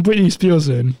bring Britney Spears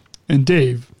in and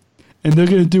Dave, and they're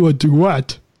going to do a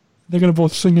duet. They're going to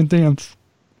both sing and dance.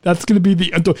 That's going to be the...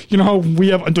 You know how we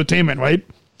have entertainment, right?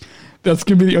 That's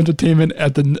going to be the entertainment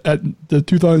at the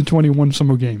 2021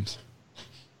 Summer Games.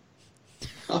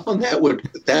 Oh, that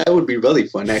would be really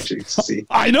fun, actually, to see.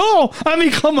 I know. I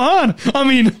mean, come on. I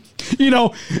mean,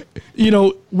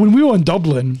 when we were in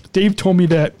Dublin, Dave told me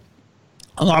that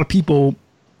a lot of people,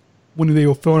 when they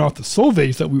were filling out the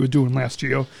surveys that we were doing last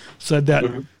year, said that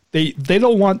they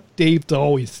don't want Dave to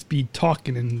always be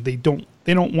talking, and they don't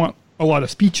want a lot of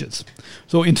speeches.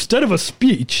 So instead of a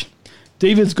speech,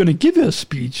 Dave is going to give a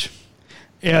speech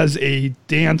as a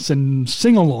dance and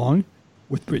sing along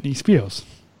with Britney Spears.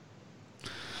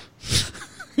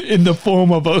 In the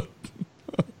form of a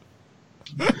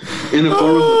in the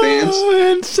form of a dance.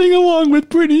 And sing along with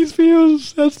Britney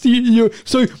Spears. That's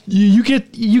so you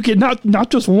get not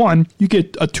just one, you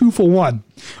get a 2-for-1,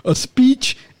 a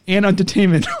speech and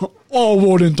entertainment all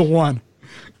rolled into one.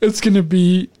 It's gonna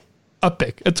be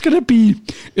epic. It's gonna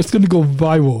go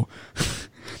viral.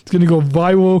 It's gonna go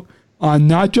viral on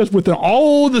not just within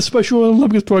all the Special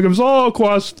Olympics programs all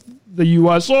across the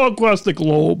U.S., all across the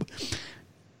globe.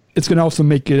 It's gonna also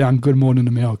make it on Good Morning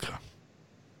America.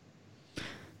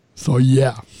 So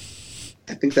yeah,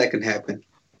 I think that can happen.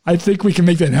 I think we can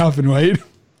make that happen, right?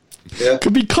 Yeah.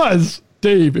 Because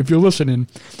Dave, if you're listening,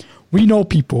 we know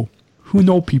people who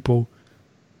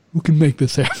can make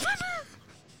this happen.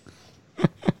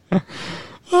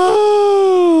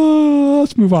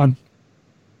 Let's move on.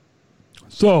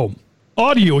 So,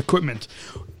 audio equipment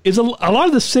is a lot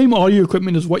of the same audio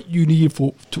equipment as what you need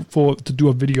to do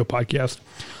a video podcast.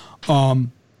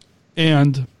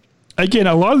 And again,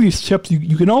 a lot of these tips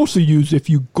you can also use if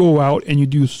you go out and you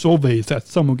do surveys at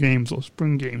summer games or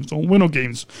spring games or winter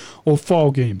games or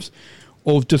fall games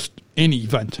or just any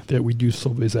event that we do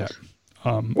surveys at.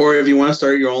 Or if you want to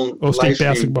start your own live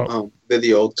stream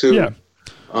video too. Yeah.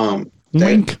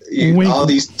 Wink. Wink. All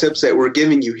these tips that we're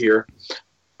giving you here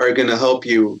are going to help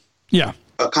you Yeah.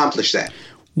 accomplish that.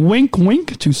 Wink,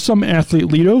 wink to some athlete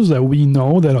leaders that we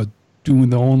know that are doing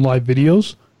their own live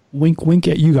videos. Wink, wink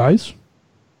at you guys.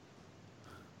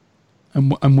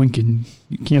 I'm winking.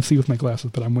 You can't see with my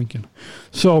glasses, but I'm winking.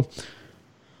 So,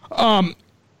 when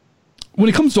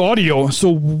it comes to audio, so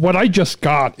what I just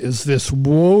got is this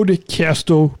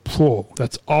Rodecaster Pro.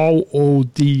 That's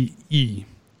RODE.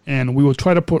 And we will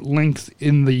try to put links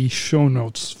in the show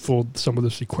notes for some of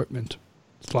this equipment.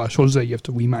 /Jose, you have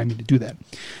to remind me to do that.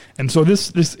 And so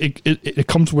it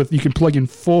comes with, you can plug in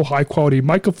 4 high-quality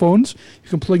microphones. You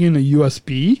can plug in a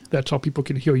USB. That's how people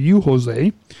can hear you,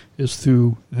 Jose, is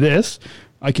through this.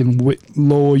 I can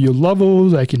lower your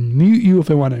levels. I can mute you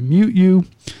if I want to mute you.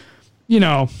 You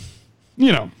know.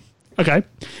 Okay.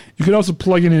 You can also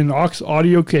plug in an aux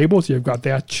audio cable. So you've got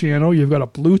that channel. You've got a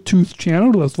Bluetooth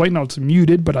channel. That's right now it's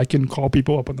muted, but I can call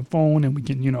people up on the phone and we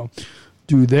can,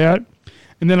 do that.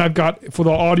 And then I've got, for the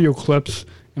audio clips,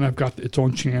 and I've got its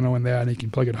own channel in that. And you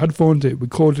can plug in headphones. It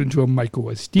records into a micro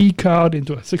SD card,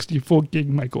 into a 64 gig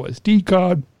micro SD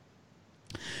card.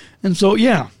 And so,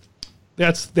 yeah,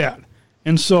 that's that.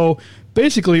 And so,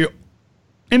 basically,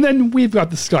 and then we've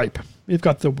got the Skype. We've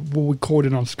got we'll record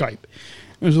it on Skype.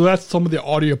 And so that's some of the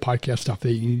audio podcast stuff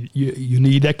that you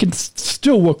need. That can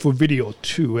still work for video,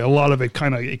 too. A lot of it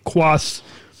kind of, it cross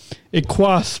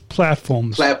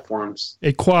platforms.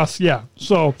 Yeah.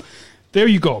 So, there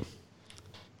you go.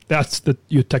 That's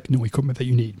your technical equipment that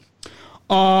you need.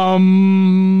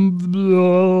 And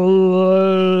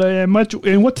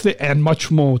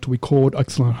much more to record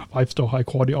excellent 5-star high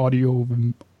quality audio.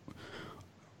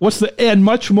 What's the and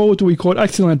much more to record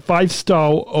excellent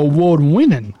 5-star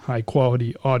award-winning high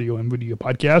quality audio and video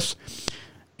podcasts.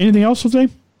 Anything else, Jose?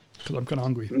 Because I'm kind of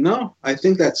hungry. No, I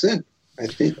think that's it. I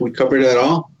think we covered it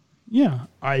all. Yeah,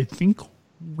 I think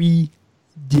we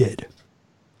did.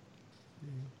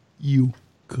 You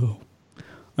go.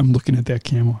 I'm looking at that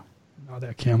camera. Now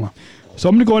that camera. So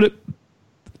I'm going to go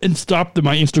and stop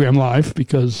my Instagram live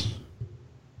because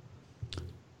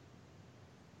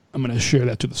I'm going to share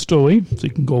that to the story. So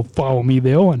you can go follow me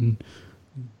there and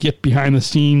get behind the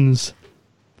scenes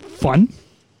fun.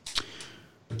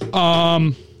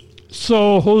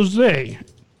 So Jose,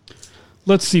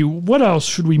 let's see. What else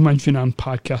should we mention on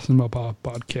podcasting about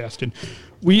podcasting?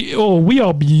 We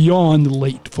are beyond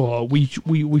late for. We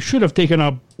should have taken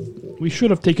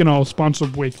our sponsor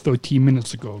break 13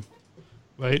 minutes ago,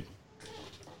 right?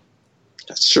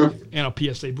 That's true. And a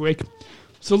PSA break.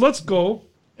 So let's go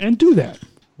and do that,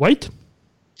 right?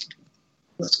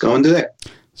 Let's go and do that.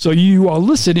 So you are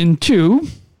listening to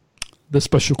the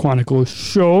Special Chronicles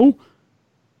show.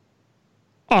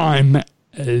 I'm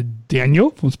Daniel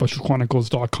from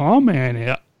SpecialChronicles.com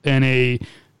and a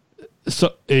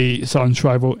Sun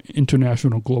Tribal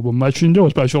International Global Messenger of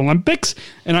Special Olympics,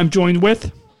 and I'm joined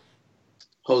with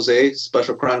Jose,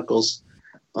 Special Chronicles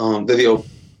video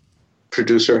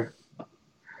producer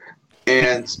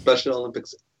and Special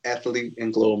Olympics athlete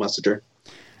and global messenger.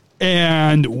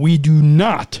 And we do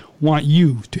not want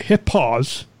you to hit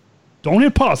pause. Don't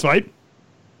hit pause, right?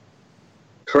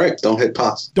 Correct. Don't hit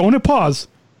pause. Don't hit pause,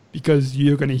 because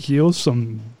you're going to hear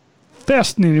some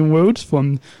fascinating words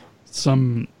from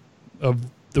some of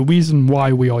the reason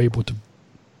why we are able to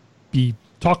be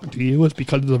talking to you is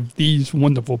because of these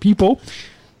wonderful people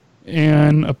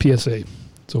and a PSA.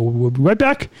 So we'll be right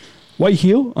back right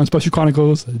here on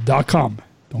SpecialChronicles.com.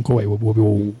 Don't go away. We'll be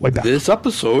right back. This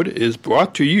episode is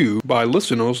brought to you by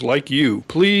listeners like you.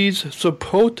 Please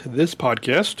support this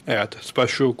podcast at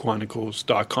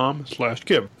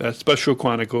specialchronicles.com/give. That's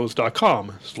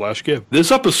specialchronicles.com/give.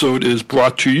 This episode is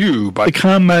brought to you by the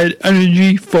ComEd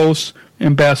Energy Force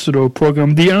Ambassador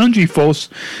Program. The Energy Force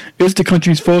is the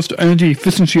country's first energy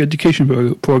efficiency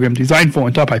education program designed for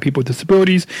and taught by people with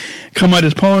disabilities. ComEd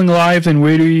is powering lives and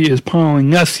radio is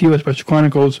powering us here at Special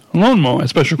Chronicles. Learn more at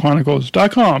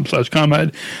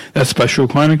specialchronicles.com/ComEd. That's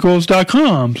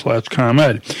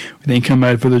specialchronicles.com/ComEd. We thank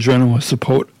ComEd for the generous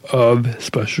support of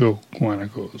Special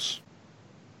Chronicles.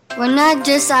 We're not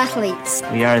just athletes.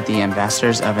 We are the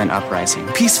ambassadors of an uprising.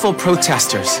 Peaceful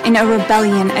protesters. In a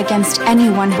rebellion against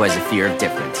anyone who has a fear of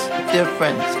difference.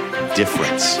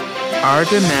 Difference. Our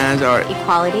demands are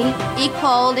equality,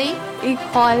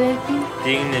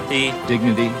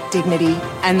 dignity,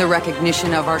 and the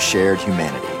recognition of our shared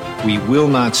humanity. We will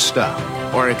not stop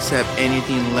or accept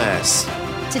anything less.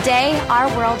 Today, our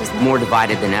world is more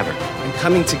divided than ever. And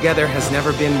coming together has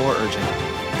never been more urgent.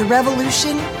 The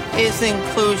revolution is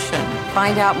inclusion.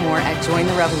 Find out more at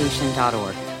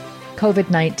jointherevolution.org.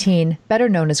 COVID-19, better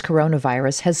known as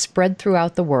coronavirus, has spread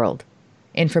throughout the world.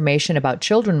 Information about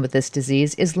children with this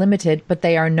disease is limited, but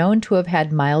they are known to have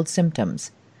had mild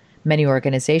symptoms. Many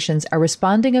organizations are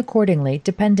responding accordingly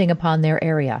depending upon their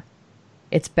area.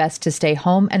 It's best to stay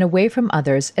home and away from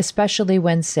others, especially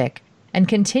when sick, and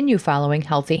continue following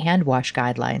healthy hand wash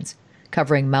guidelines,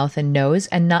 covering mouth and nose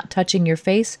and not touching your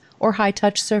face or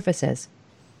high-touch surfaces.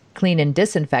 Clean and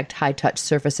disinfect high-touch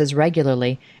surfaces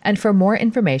regularly, and for more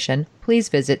information, please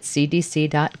visit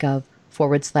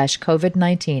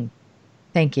cdc.gov/COVID-19.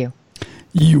 Thank you.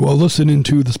 You are listening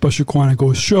to the Special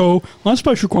Chronicles show on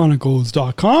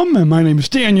specialchronicles.com, and my name is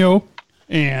Daniel,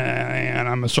 and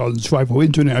I'm a Sergeant Rifle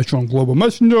International Global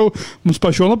Messenger from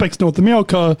Special Olympics North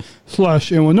America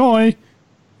 /Illinois,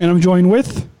 and I'm joined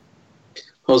with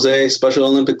Jose, Special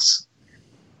Olympics,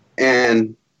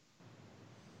 and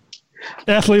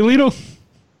athlete leader,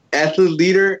 and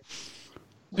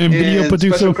video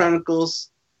producer, Special Chronicles,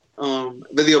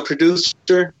 video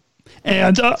producer,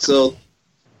 and so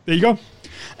there you go.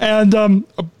 And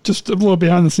just a little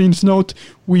behind the scenes note: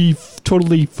 we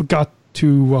totally forgot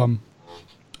to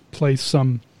play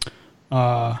some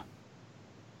well,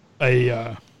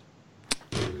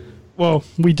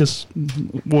 we just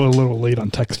were a little late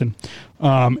on texting.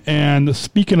 And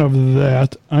speaking of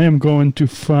that, I am going to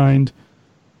find.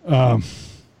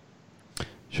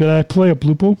 Should I play a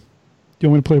blooper? Do you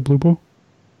want me to play a blooper?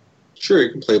 Sure, you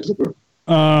can play a blooper.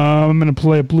 I'm going to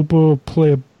play a blooper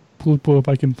if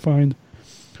I can find.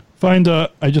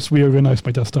 I just reorganized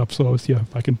my desktop, so let's see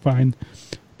if I can find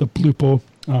the blooper.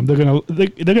 They're gonna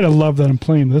love that I'm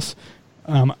playing this.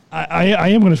 I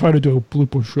am gonna try to do a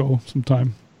blooper show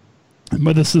sometime,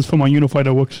 but this is from our Unified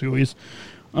at Work series,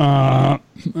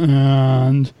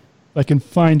 and if I can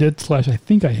find it / I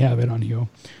think I have it on here.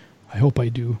 I hope I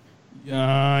do.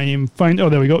 Oh,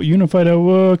 there we go. Unified at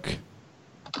Work.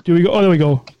 Do we go? Oh, there we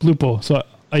go. Blooper. So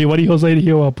are you ready, Jose, to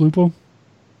hear our blooper?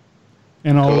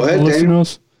 And all the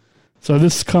listeners. So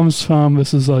this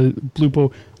is a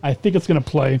blooper. I think it's gonna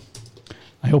play.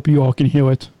 I hope you all can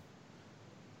hear it.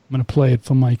 I'm going to play it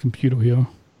from my computer here.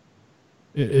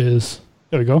 It is...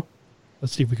 There we go.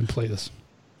 Let's see if we can play this.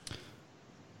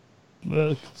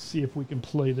 Let's see if we can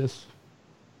play this.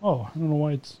 Oh, I don't know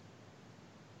why it's...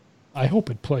 I hope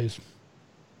it plays.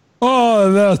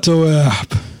 Oh, that's a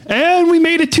wrap. And we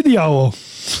made it to the hour.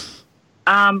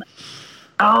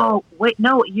 Oh, wait,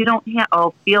 no, you don't have...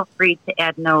 Oh, feel free to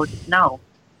add notes. No.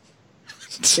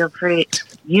 Feel free...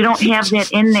 You don't have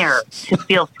that in there. To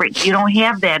feel free. You don't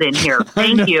have that in here.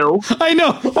 Thank you. I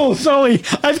know. Oh, sorry.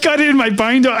 I've got it in my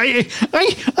binder. I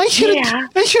should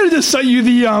have just sent you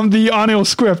the audio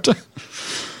script.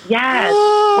 Yes.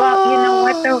 Well, you know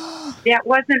what though? That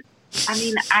wasn't. I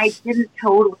mean, I didn't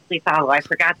totally follow. I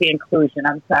forgot the inclusion.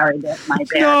 I'm sorry. That's my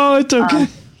bad. No, it's okay.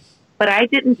 But I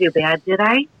didn't do bad, did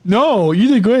I? No, you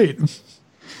did great.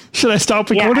 Should I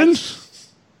stop recording?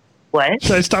 What?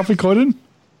 Should I stop recording?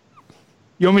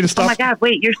 You want me to stop? Oh my God,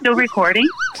 wait, you're still recording?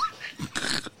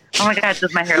 Oh my God,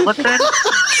 does my hair look good?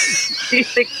 Do you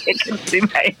think you can see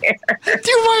my hair?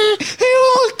 Do my hair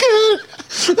look good?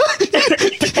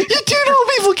 You do know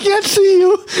people can't see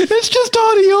you. It's just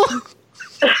audio.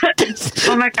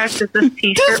 Oh my gosh, does this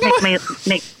t-shirt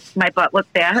make my butt look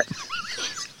fat?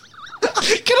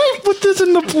 Can I put this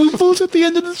in the bloopers at the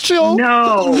end of the show?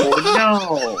 No.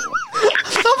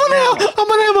 I'm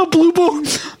gonna have a blooper.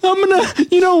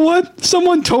 You know what?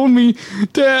 Someone told me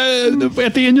that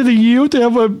at the end of the year to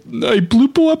have a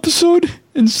blooper episode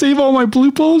and save all my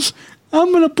bloopers.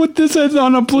 I'm going to put this as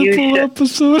on a Blipple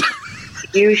episode.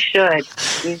 You should.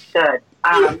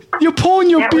 You're pulling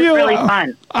your that beer. Was really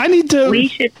fun. I need to. We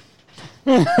should.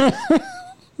 What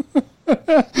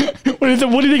do you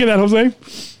think of that, Jose?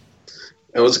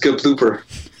 It was a good blooper.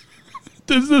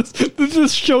 Does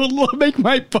this show make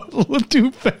my butt look too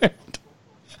fat?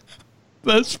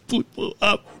 Best blooper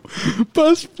up.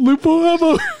 Best blooper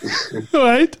ever.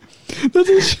 Right?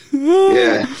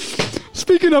 Yeah.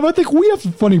 Speaking of, I think we have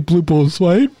some funny bloopers,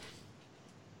 right?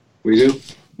 We do?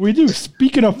 We do.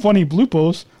 Speaking of funny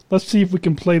bloopers, let's see if we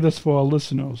can play this for our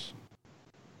listeners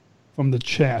from the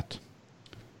chat.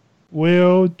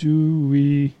 Where do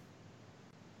we...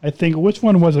 I think, which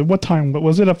one was it? What time?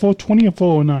 Was it at 4:20 or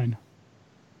 4:09?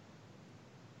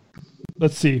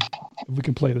 Let's see if we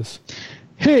can play this.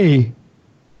 Hey,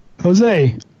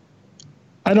 Jose,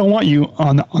 I don't want you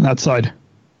on that side.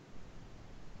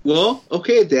 Well,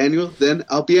 okay, Daniel, then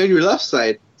I'll be on your left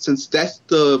side, since that's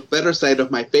the better side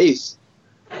of my face.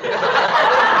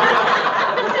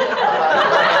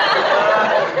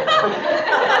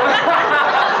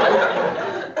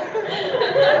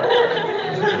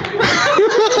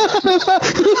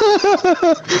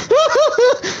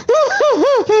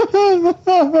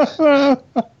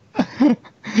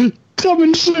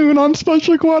 Coming soon on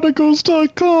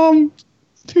SpecialChronicles.com.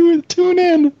 Tune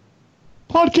in.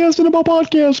 Podcasting about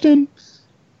podcasting.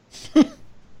 We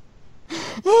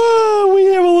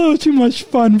have a little too much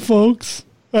fun, folks.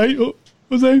 Right,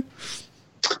 Jose?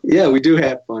 Yeah, we do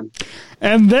have fun.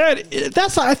 And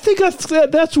that's how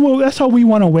we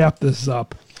want to wrap this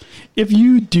up. If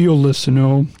you, dear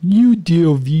listener, you,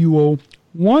 dear viewer,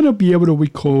 want to be able to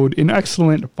record an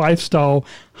excellent 5-star,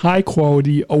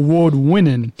 high-quality,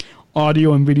 award-winning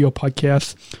audio and video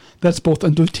podcast that's both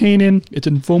entertaining, it's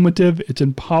informative, it's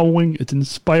empowering, it's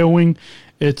inspiring,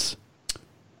 it's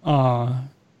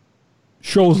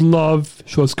shows love,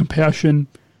 shows compassion,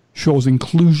 shows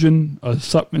inclusion,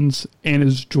 acceptance, and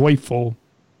is joyful.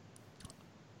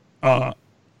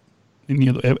 Any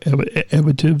other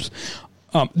additives?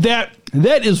 That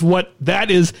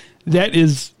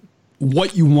is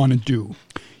what you want to do.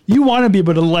 You want to be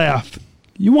able to laugh.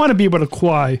 You want to be able to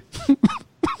cry.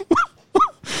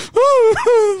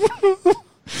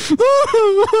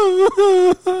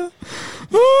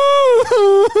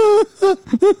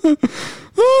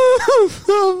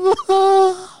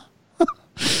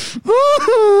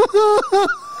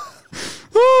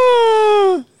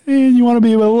 And you want to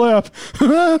be able to laugh.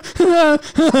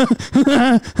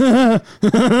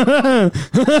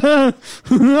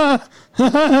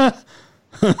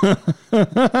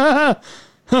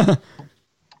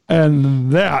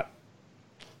 And that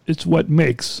is what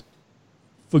makes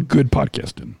for good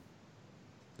podcasting.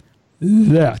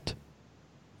 That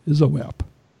is a wrap.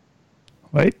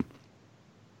 Right?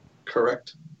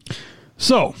 Correct.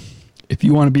 So, if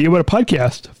you want to be able to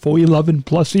podcast for 11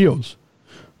 plus years,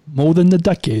 more than a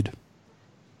decade,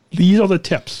 these are the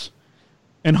tips.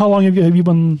 And how long have you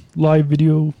been live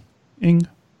videoing?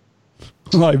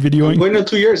 Live videoing? I'm going on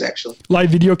 2 years, actually. Live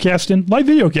video casting? Live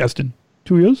video casting.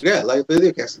 2 years? Yeah, live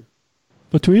video casting.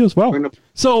 For 2 years? Wow.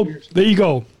 So, there you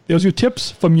go. There's your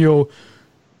tips from your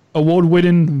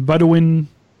award-winning, veteran,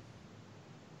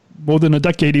 more than a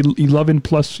decade, 11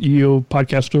 plus year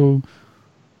podcaster,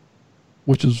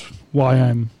 which is why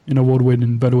I'm an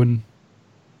award-winning veteran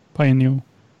pioneer,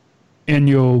 and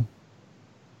your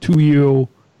 2-year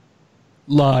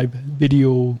live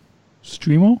video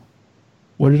streamer.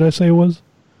 What did I say it was?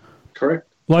 Correct.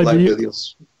 Live video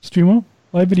videos. Streamer?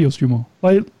 Live video streamer.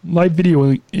 Live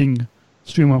videoing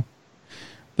streamer.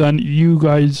 Then you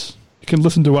guys can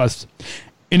listen to us.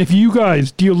 And if you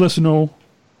guys, dear listener,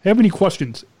 have any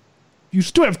questions, you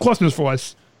still have questions for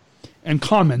us and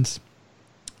comments,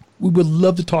 we would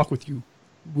love to talk with you.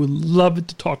 We would love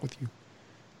to talk with you.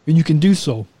 And you can do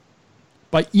so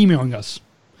by emailing us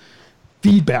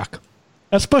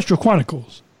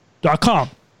feedback@specialchronicles.com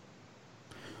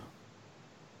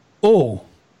or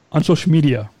on social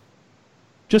media.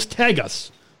 Just tag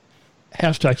us.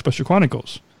 #Special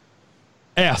Chronicles.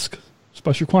 Ask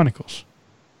Special Chronicles.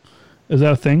 Is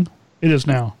that a thing? It is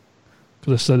now.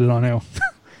 Because I said it on air.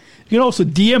 You can also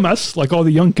DM us, like all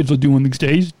the young kids are doing these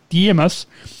days. DM us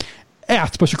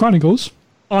at Special Chronicles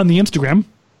on the Instagram,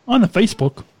 on the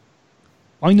Facebook.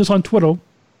 Find us on Twitter.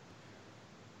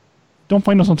 Don't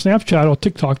find us on Snapchat or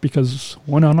TikTok because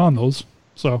we're not on those.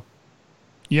 So,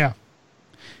 yeah.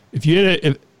 If you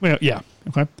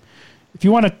okay. If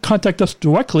you want to contact us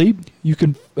directly, you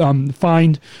can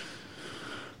find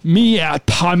me at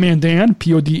Podmandan,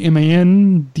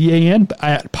 PODMANDAN,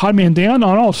 at Podmandan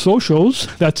on all socials.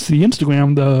 That's the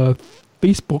Instagram, the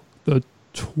Facebook, the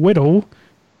Twitter,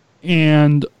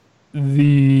 and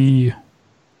the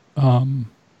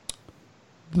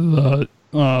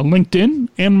LinkedIn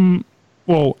and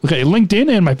LinkedIn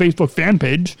and my Facebook fan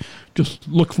page. Just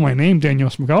look for my name, Daniel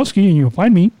Smrokowski, and you'll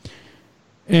find me.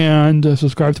 And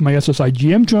subscribe to my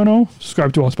SSIGM journal.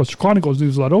 Subscribe to our Special Chronicles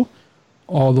newsletter.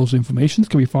 All those informations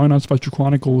can be found on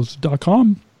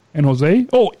specialchronicles.com. And Jose,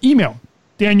 email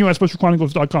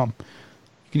Daniel@specialchronicles.com.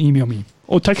 You can email me.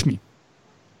 Text me.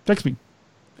 Text me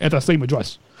at that same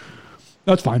address.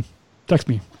 That's fine. Text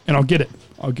me, and I'll get it.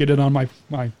 I'll get it on my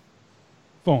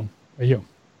phone right here.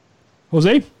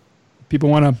 Jose, people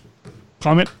want to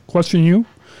comment, question you?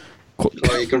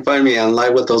 Well, you can find me on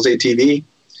Live with Jose TV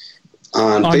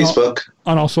on Facebook.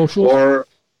 On all social? Or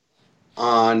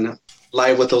on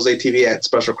Live with Jose TV at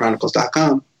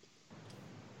specialchronicles.com.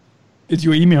 It's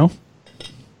your email.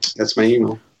 That's my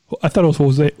email. I thought it was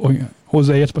Jose.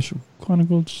 Jose at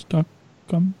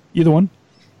specialchronicles.com. Either one?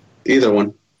 Either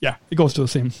one. Yeah, it goes to the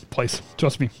same place.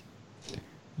 Trust me.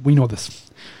 We know this.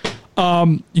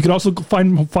 You can also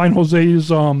find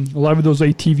Jose's Live with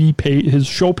Jose TV page, his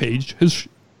show page,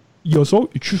 your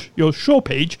show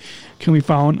page can be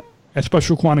found at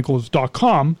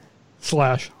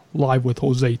specialchronicles.com/Live with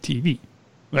Jose TV,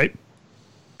 right?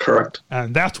 Correct.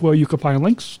 And that's where you can find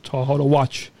links to how to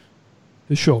watch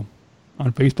the show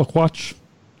on Facebook Watch,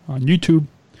 on YouTube,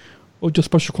 or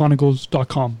just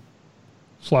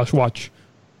specialchronicles.com/watch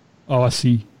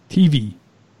LSC TV,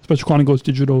 Special Chronicles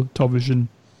Digital Television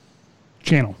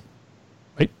Channel.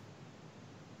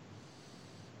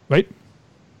 Right?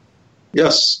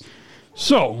 Yes.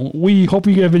 So, we hope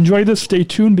you have enjoyed this. Stay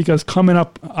tuned, because coming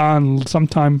up on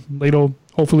sometime later,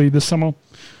 hopefully this summer,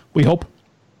 we hope,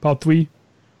 about 3,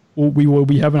 we will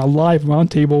be having a live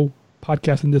roundtable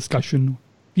podcast and discussion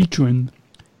featuring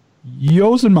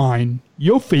yours and mine,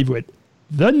 your favorite,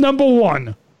 the number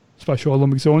 1 Special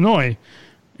Olympics Illinois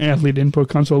Athlete Input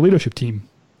Council Leadership Team,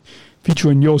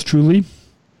 featuring yours truly,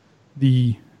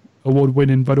 the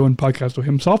award-winning veteran podcaster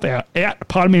himself at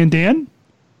Podman Dan,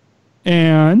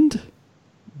 and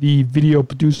the video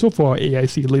producer for our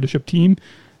AIC leadership team,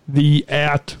 the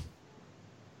at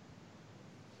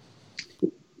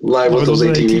Live with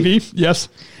Jose TV. Yes,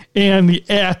 and the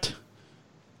at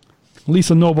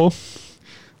Lisa Noble,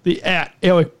 the at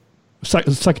Eric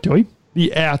Secretary,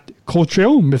 the at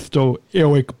Coltrell, Mr.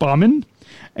 Eric Bauman,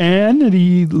 and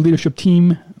the leadership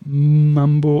team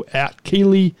member at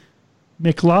Kaylee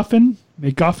McLaughlin.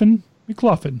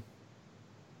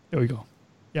 There we go.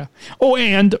 Yeah. Oh,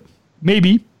 and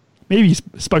maybe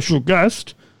special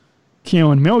guest,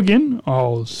 Karen Milligan,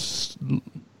 our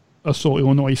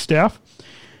Illinois staff,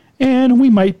 and we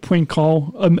might prank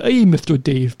call a Mr.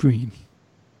 Dave Breen.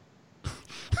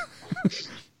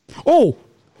 Oh,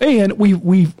 and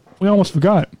we almost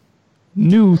forgot.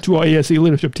 New to our ASC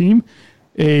leadership team,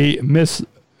 a Miss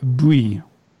Bree.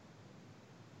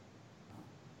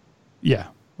 Yeah,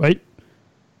 right?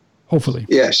 Hopefully.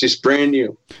 Yeah, she's brand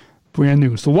new. Brand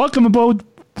new. So welcome aboard,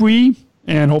 Bree,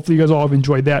 and hopefully you guys all have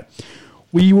enjoyed that.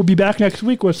 We will be back next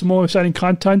week with some more exciting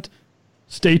content.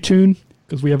 Stay tuned,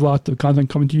 because we have lots of content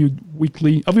coming to you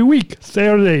every week.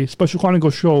 Saturday, Special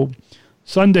Chronicles show.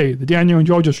 Sunday, the Daniel and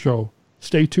Georgia show.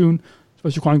 Stay tuned,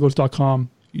 specialchronicles.com.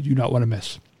 You do not want to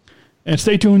miss. And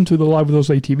stay tuned to the Live with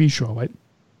Jose TV show, right?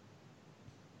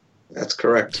 That's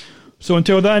correct. So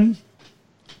until then,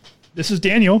 this is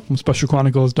Daniel from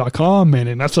specialchronicles.com and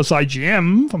an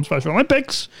SSIGM from Special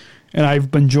Olympics. And I've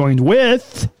been joined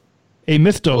with a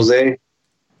Mr. Jose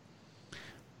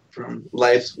from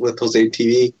Live with Jose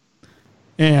TV.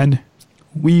 And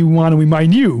we want to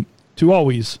remind you to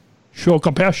always show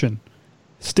compassion,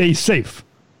 stay safe,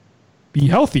 be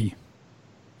healthy,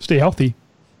 stay healthy,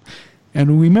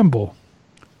 and remember,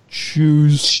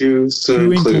 choose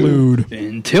to include.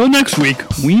 Until next week,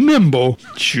 remember,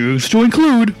 choose to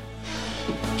include.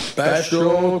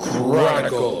 Special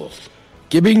Chronicles,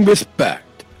 giving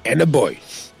respect and a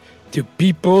voice to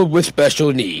people with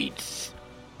special needs.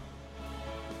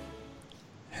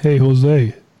 Hey,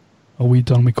 Jose, are we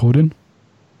done recording?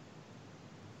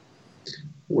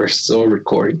 We're still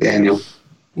recording, Daniel.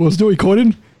 We're still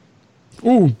recording?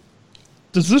 Oh,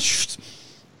 does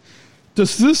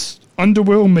this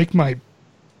underwear make my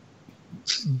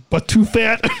butt too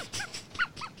fat?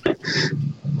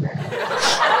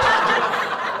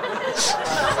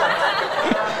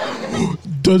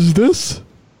 Does this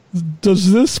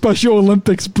Special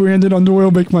Olympics branded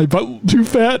underwear make my butt too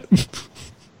fat?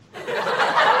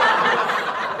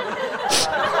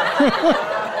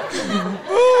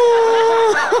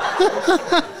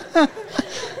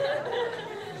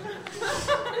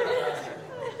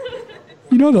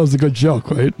 You know that was a good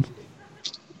joke, right?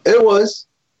 It was.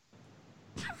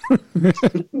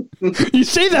 You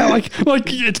say that like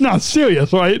it's not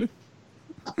serious, right?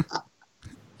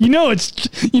 You know it's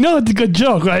a good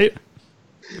joke, right?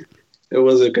 It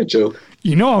was a good joke.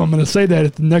 You know I'm going to say that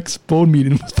at the next board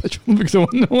meeting with Special Olympics of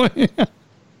Illinois.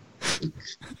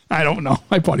 I don't know.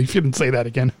 I probably shouldn't say that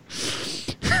again.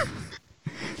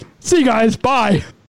 See you guys. Bye.